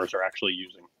customers are actually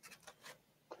using.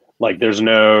 Like there's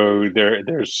not,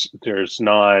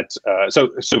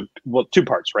 well, 2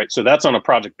 parts, right? So that's on a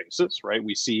project basis, right?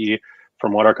 We see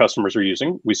from what our customers are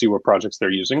using, we see what projects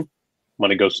they're using,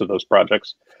 money goes to those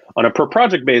projects. On a per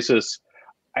project basis,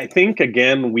 I think,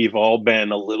 again, we've all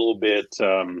been a little bit,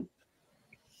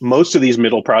 most of these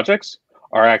middle projects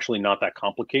are actually not that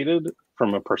complicated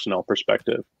from a personnel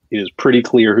perspective. It is pretty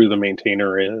clear who the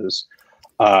maintainer is,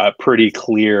 pretty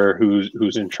clear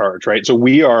who's in charge, right? So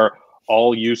we are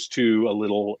all used to a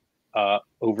little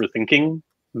overthinking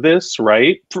this,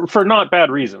 right? For not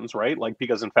bad reasons, right? Like,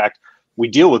 because in fact, we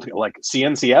deal with, like,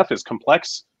 CNCF is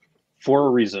complex for a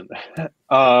reason.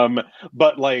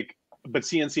 But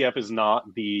CNCF is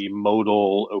not the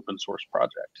modal open source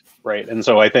project, right? And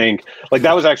so I think, like,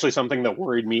 that was actually something that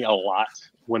worried me a lot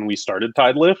when we started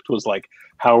TideLift, was like,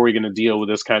 how are we going to deal with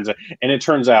this kinds of, and it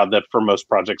turns out that for most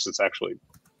projects, it's actually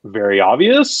very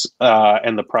obvious,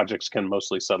 and the projects can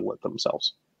mostly settle it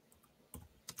themselves.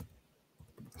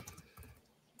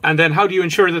 And then how do you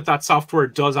ensure that that software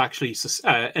does actually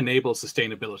enable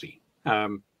sustainability?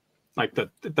 Like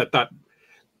that,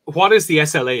 what is the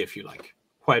SLA, if you like?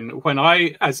 When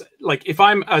I, as like, if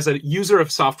I'm as a user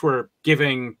of software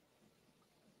giving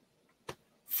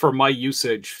for my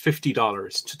usage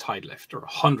 $50 to TideLift or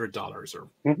 $100 or,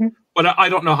 but I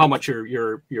don't know how much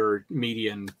your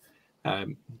median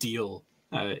deal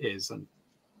is, and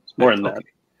it's more than that.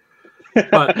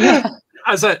 But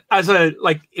as a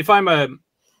like, if I'm a,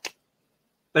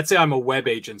 let's say I'm a web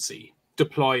agency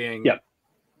deploying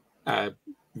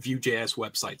Vue.js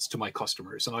websites to my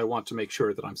customers, and I want to make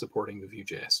sure that I'm supporting the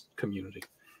Vue.js community.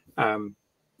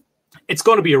 It's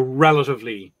going to be a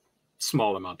relatively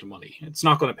small amount of money. It's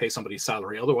not going to pay somebody's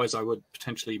salary. Otherwise, I would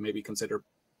potentially maybe consider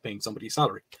paying somebody's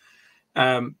salary.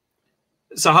 So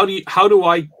how do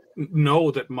I know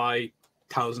that my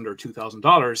 $1,000 or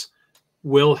 $2,000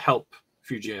 will help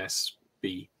Vue.js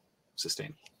be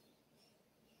sustainable?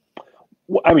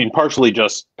 I mean, partially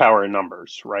just power and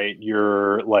numbers, right?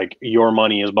 Your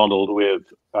money is bundled with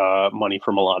money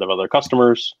from a lot of other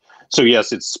customers. So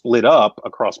yes, it's split up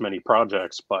across many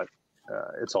projects, but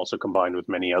it's also combined with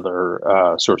many other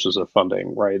sources of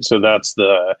funding, right? So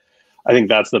I think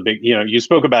that's the big, you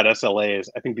spoke about SLAs.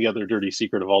 I think the other dirty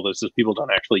secret of all this is people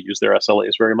don't actually use their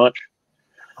SLAs very much.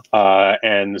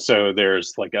 And so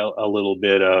there's like a little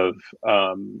bit of,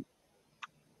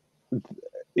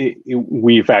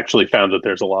 we've actually found that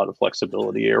there's a lot of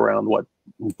flexibility around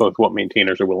both what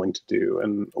maintainers are willing to do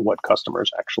and what customers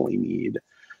actually need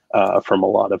from a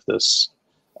lot of this.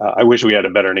 I wish we had a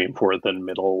better name for it than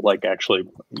middle. Like, actually,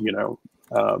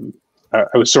 I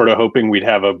was sort of hoping we'd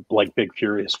have a big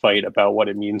furious fight about what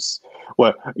it means,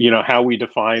 how we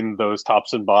define those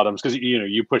tops and bottoms. Because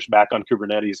you push back on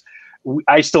Kubernetes.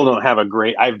 I still don't have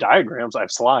I have diagrams, I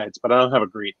have slides, but I don't have a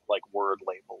great word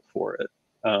label for it.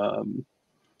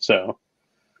 So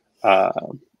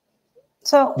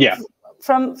yeah.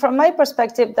 From my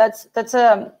perspective, that's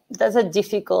a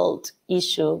difficult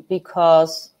issue,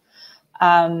 because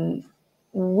our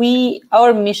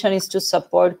mission is to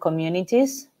support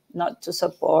communities, not to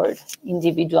support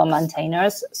individual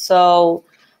maintainers. So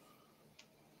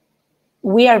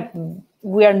we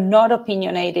are not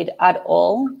opinionated at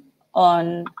all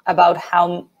about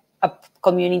how a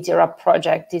community or a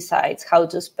project decides how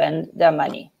to spend their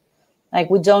money. Like,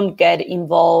 we don't get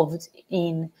involved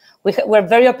in, we're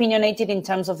very opinionated in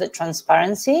terms of the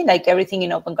transparency. Like, everything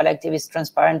in OpenCollective is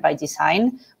transparent by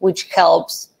design, which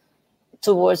helps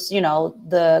towards,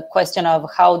 the question of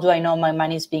how do I know my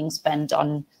money is being spent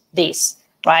on this,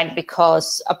 right?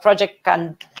 Because a project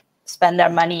can spend their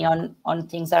money on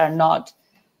things that are not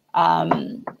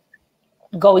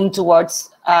going towards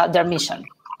their mission.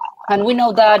 And we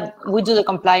know that we do the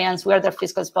compliance, we are their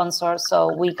fiscal sponsor,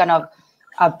 so we kind of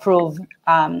approve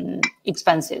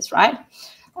expenses, right?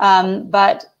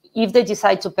 But if they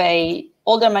decide to pay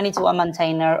all their money to a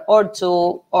maintainer or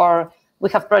we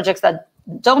have projects that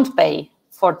don't pay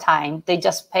for time, they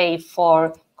just pay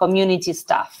for community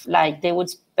stuff. Like they would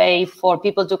pay for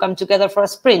people to come together for a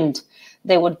sprint.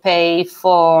 They would pay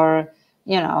for,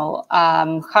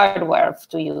 hardware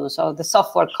to use or the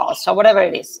software costs or whatever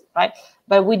it is, right?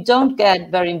 But we don't get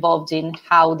very involved in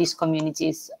how these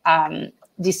communities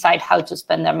decide how to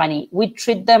spend their money. We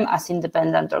treat them as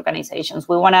independent organizations.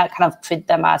 We want to kind of treat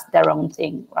them as their own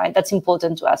thing, right? That's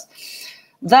important to us.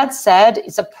 That said,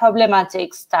 it's a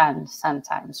problematic stand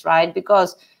sometimes, right?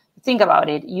 Because think about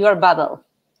it, you're Bubble,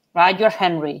 right? You're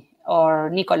Henry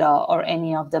or Nicola or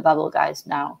any of the Bubble guys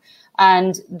now.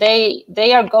 And they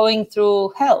are going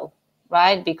through hell,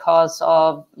 right? Because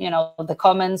of, the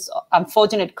comments,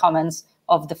 unfortunate comments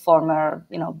of the former,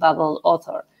 Bubble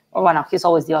author. Or well, no, he's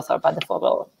always the author, but the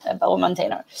Bubble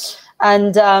maintainer.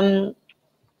 And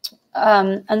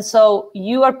so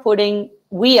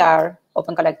we are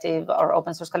OpenCollective or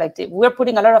Open Source Collective, we're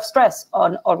putting a lot of stress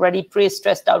on already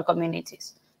pre-stressed out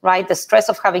communities, right? The stress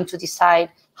of having to decide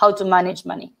how to manage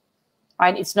money,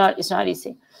 right? It's not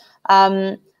easy.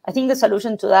 I think the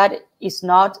solution to that is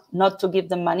not to give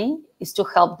them money, is to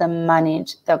help them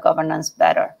manage their governance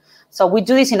better. So we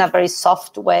do this in a very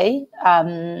soft way.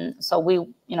 So we,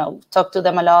 talk to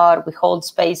them a lot. We hold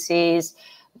spaces.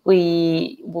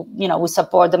 We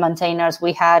support the maintainers.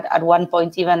 We had at one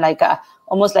point even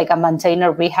almost like a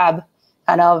maintainer rehab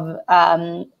kind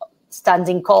of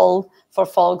standing call for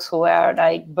folks who are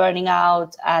like burning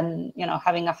out and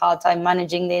having a hard time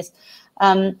managing this.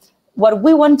 What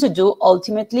we want to do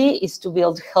ultimately is to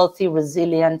build healthy,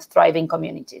 resilient, thriving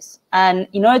communities. And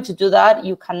in order to do that,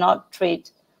 you cannot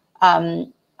treat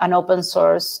an open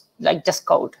source like just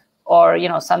code or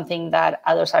something that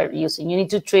others are using. You need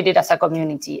to treat it as a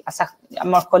community, as a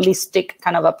more holistic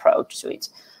kind of approach to it.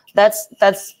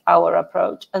 That's our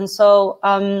approach. And so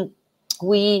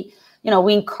we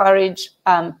encourage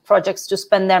projects to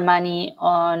spend their money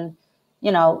on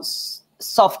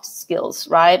soft skills,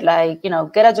 right? Like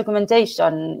get a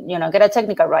documentation, get a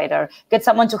technical writer, get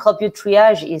someone to help you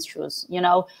triage issues.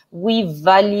 We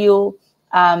value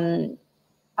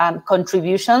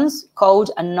contributions, code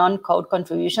and non-code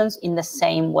contributions in the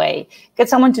same way. Get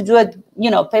someone to do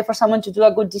pay for someone to do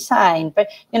a good design, but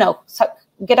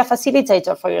get a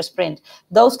facilitator for your sprint.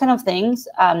 Those kind of things,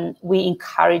 we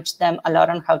encourage them a lot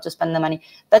on how to spend the money.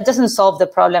 That doesn't solve the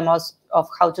problem of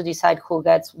how to decide who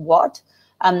gets what.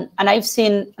 And I've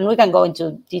seen, and we can go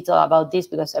into detail about this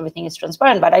because everything is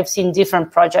transparent, but I've seen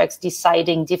different projects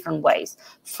deciding different ways.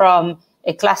 From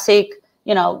a classic,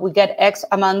 we get X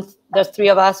a month, there's 3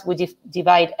 of us, we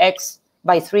divide X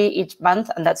by 3 each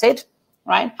month, and that's it,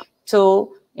 right?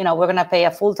 To, we're going to pay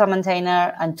a full-time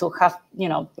maintainer and to have,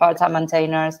 part-time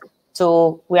maintainers.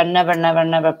 To, we are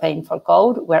never paying for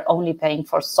code. We're only paying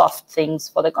for soft things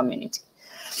for the community.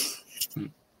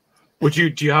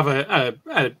 Do you have a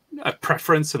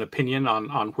preference, an opinion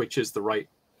on which is the right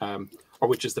or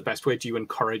which is the best way? Do you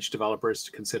encourage developers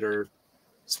to consider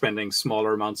spending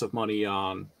smaller amounts of money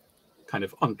on kind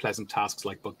of unpleasant tasks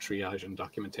like bug triage and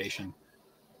documentation?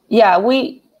 Yeah,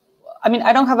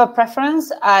 I don't have a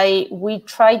preference. We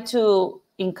try to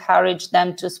encourage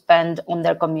them to spend on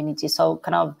their community, so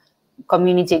kind of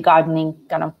community gardening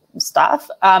kind of stuff,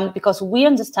 because we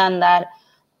understand that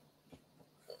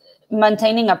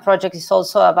maintaining a project is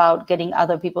also about getting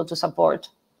other people to support,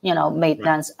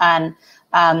 maintenance. Right.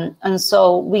 And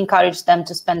so we encourage them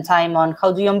to spend time on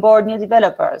how do you onboard new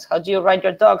developers? How do you write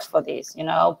your docs for this?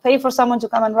 Pay for someone to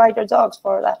come and write your docs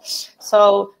for that.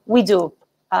 So we do.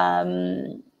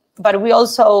 But we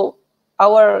also,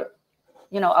 our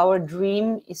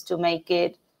dream is to make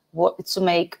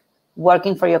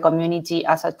working for your community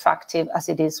as attractive as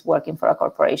it is working for a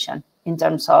corporation in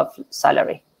terms of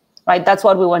salary. Right, that's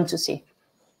what we want to see,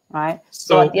 right?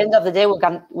 So at the end of the day,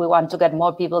 we want to get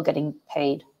more people getting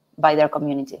paid by their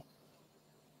community.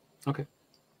 Okay.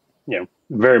 Yeah,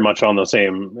 very much on the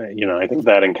same. I think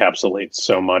that encapsulates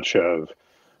so much of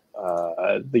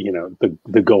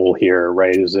the goal here,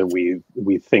 right? Is that we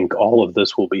think all of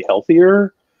this will be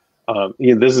healthier.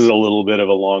 This is a little bit of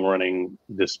a long-running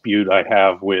dispute I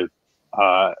have with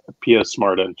Pia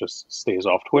Smarta. Just stays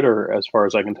off Twitter as far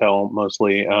as I can tell,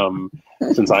 mostly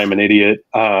since I'm an idiot.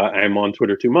 I'm on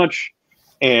Twitter too much.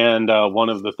 And one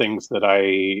of the things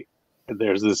that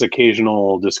there's this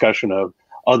occasional discussion of,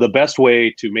 the best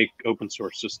way to make open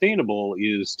source sustainable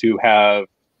is to have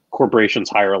corporations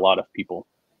hire a lot of people.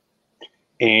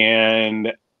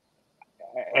 And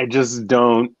I just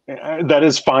don't, that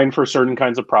is fine for certain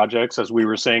kinds of projects. As we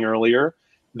were saying earlier,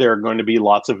 there are going to be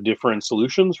lots of different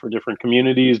solutions for different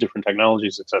communities, different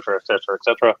technologies, et cetera, et cetera, et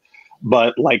cetera.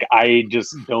 But like, I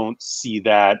just don't see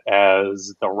that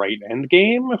as the right end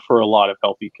game for a lot of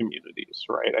healthy communities,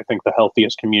 right? I think the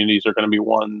healthiest communities are going to be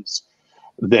ones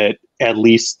that at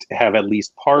least have at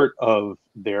least part of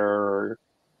their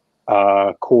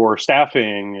core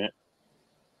staffing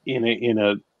in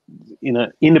a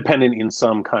independent in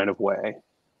some kind of way,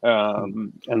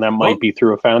 and that might be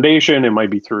through a foundation, it might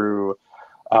be through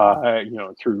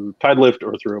through TideLift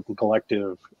or through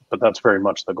OpenCollective, but that's very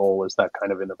much the goal, is that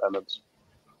kind of independence.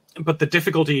 But the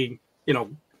difficulty,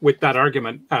 with that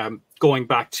argument, going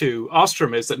back to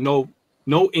Ostrom, is that no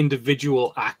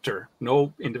individual actor,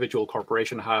 no individual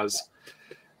corporation has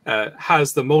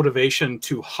the motivation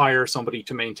to hire somebody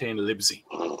to maintain libc.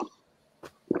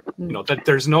 That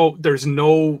there's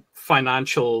no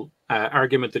financial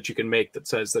argument that you can make that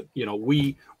says that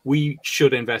we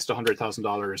should invest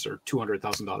 $100,000 or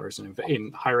 $200,000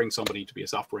 in hiring somebody to be a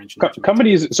software engineer.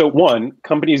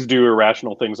 Companies do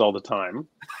irrational things all the time.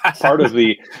 Part of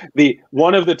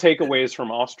one of the takeaways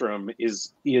from Ostrom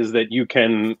is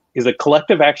that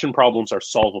collective action problems are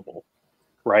solvable,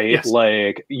 right? Yes.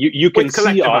 Like you can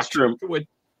see Ostrom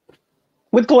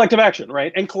with collective action,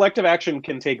 right? And collective action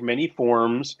can take many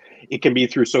forms. It can be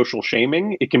through social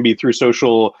shaming. It can be through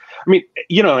social,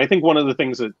 I think one of the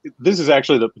things that, this is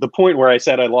actually the point where I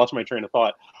said I lost my train of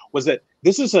thought, was that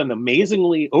this is an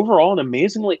amazingly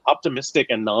optimistic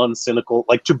and non-cynical,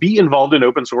 like, to be involved in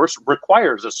open source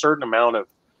requires a certain amount of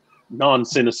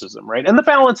non-cynicism, right? And the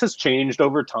balance has changed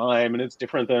over time, and it's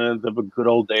different than the good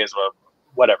old days of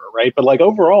whatever, right? But like,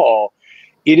 overall,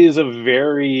 it is a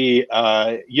very,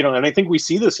 and I think we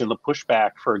see this in the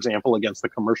pushback, for example, against the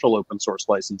commercial open source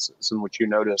licenses, in which you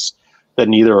notice that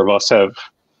neither of us have,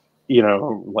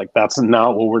 that's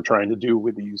not what we're trying to do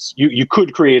with these. You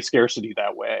could create scarcity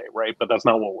that way, right? But that's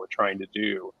not what we're trying to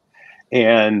do.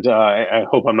 And I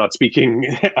hope I'm not speaking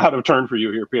out of turn for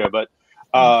you here, Pia, but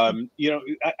I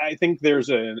think there's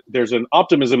an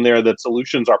optimism there that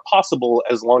solutions are possible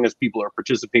as long as people are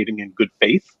participating in good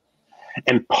faith.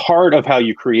 And part of how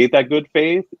you create that good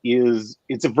faith is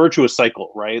it's a virtuous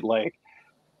cycle, right? Like,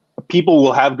 people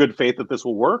will have good faith that this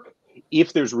will work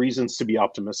if there's reasons to be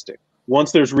optimistic.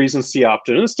 Once there's reasons to be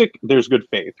optimistic, there's good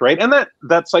faith, right? And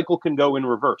that cycle can go in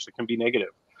reverse. It can be negative,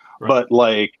 right. But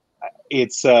like,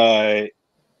 it's I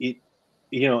think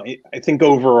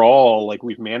overall, like,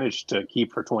 we've managed to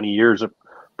keep for 20 years a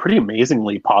pretty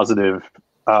amazingly positive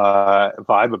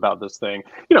vibe about this thing.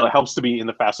 It helps to be in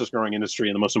the fastest growing industry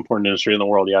and the most important industry in the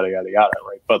world, yada yada yada,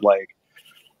 right? But like,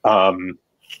 other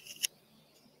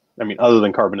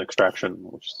than carbon extraction,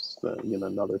 which is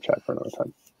another chat for another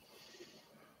time.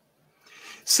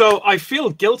 So I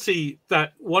feel guilty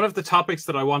that one of the topics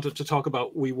that I wanted to talk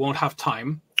about, we won't have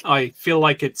time. I feel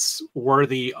like it's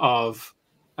worthy of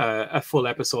a full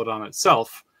episode on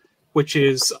itself, which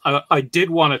is I did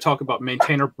want to talk about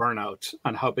maintainer burnout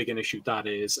and how big an issue that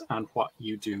is and what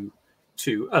you do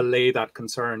to allay that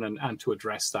concern and to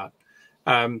address that.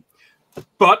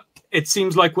 But it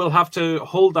seems like we'll have to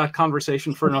hold that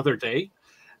conversation for another day.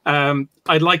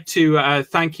 I'd like to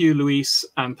thank you, Luis,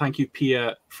 and thank you,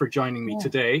 Pia, for joining me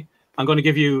today. I'm going to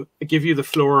give you the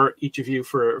floor, each of you,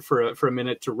 for a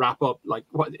minute to wrap up. Like,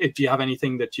 do you have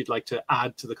anything that you'd like to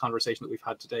add to the conversation that we've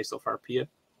had today so far, Pia?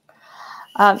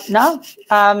 No,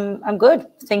 I'm good.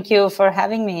 Thank you for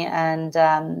having me, and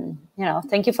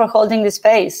thank you for holding this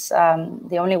space.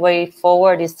 The only way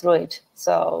forward is through it.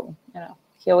 So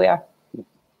here we are.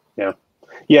 Yeah.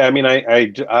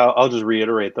 I'll just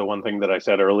reiterate the one thing that I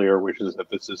said earlier, which is that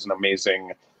this is an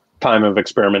amazing time of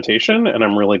experimentation, and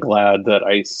I'm really glad that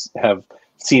I have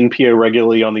seen Pia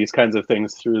regularly on these kinds of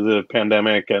things through the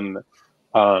pandemic, and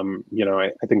I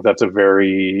think that's a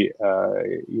very,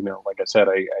 like I said,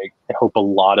 I hope a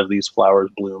lot of these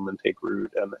flowers bloom and take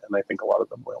root, and I think a lot of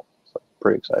them will. So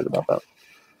pretty excited about that.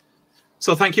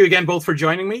 So thank you again both for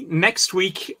joining me. Next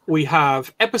week, we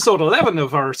have episode 11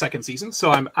 of our second season.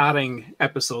 So I'm adding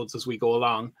episodes as we go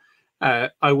along.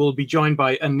 I will be joined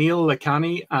by Anil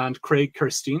Lakhani and Craig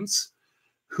Kirsteins,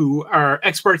 who are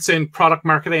experts in product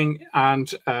marketing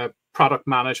and product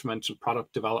management and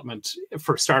product development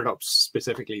for startups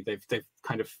specifically. They've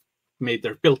kind of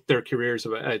built their careers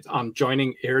on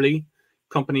joining early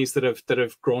companies that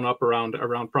have grown up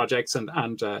around projects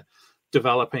and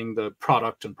developing the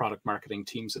product and product marketing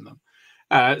teams in them.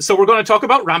 So we're going to talk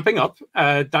about ramping up,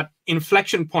 that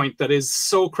inflection point that is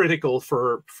so critical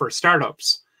for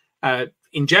startups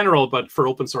in general, but for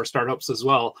open source startups as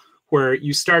well, where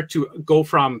you start to go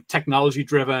from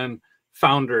technology-driven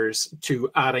founders to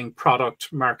adding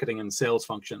product, marketing, and sales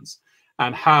functions,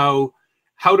 and how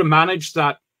to manage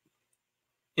that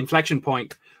inflection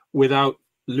point without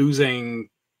losing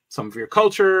some of your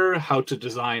culture, how to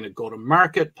design a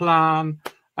go-to-market plan,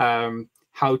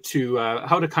 how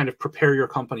to kind of prepare your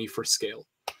company for scale.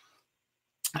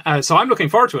 So I'm looking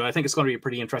forward to it. I think it's going to be a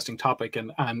pretty interesting topic,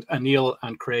 and Anil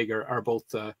and Craig are both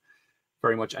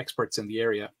very much experts in the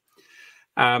area.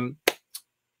 And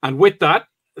with that,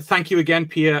 thank you again,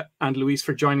 Pia and Luis,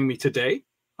 for joining me today.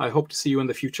 I hope to see you in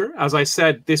the future. As I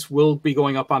said, this will be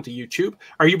going up onto YouTube.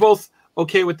 Are you both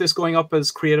okay with this going up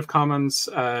as Creative Commons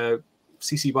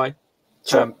CC BY?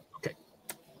 Sure. Okay.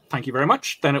 Thank you very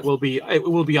much. Then it will be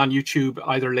on YouTube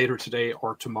either later today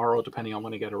or tomorrow, depending on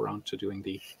when I get around to doing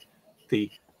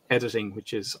the editing,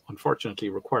 which is unfortunately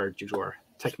required due to our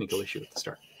technical issue at the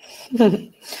start.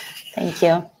 Thank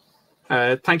you.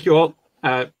 Thank you all.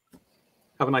 Have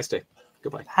a nice day.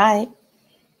 Goodbye. Bye.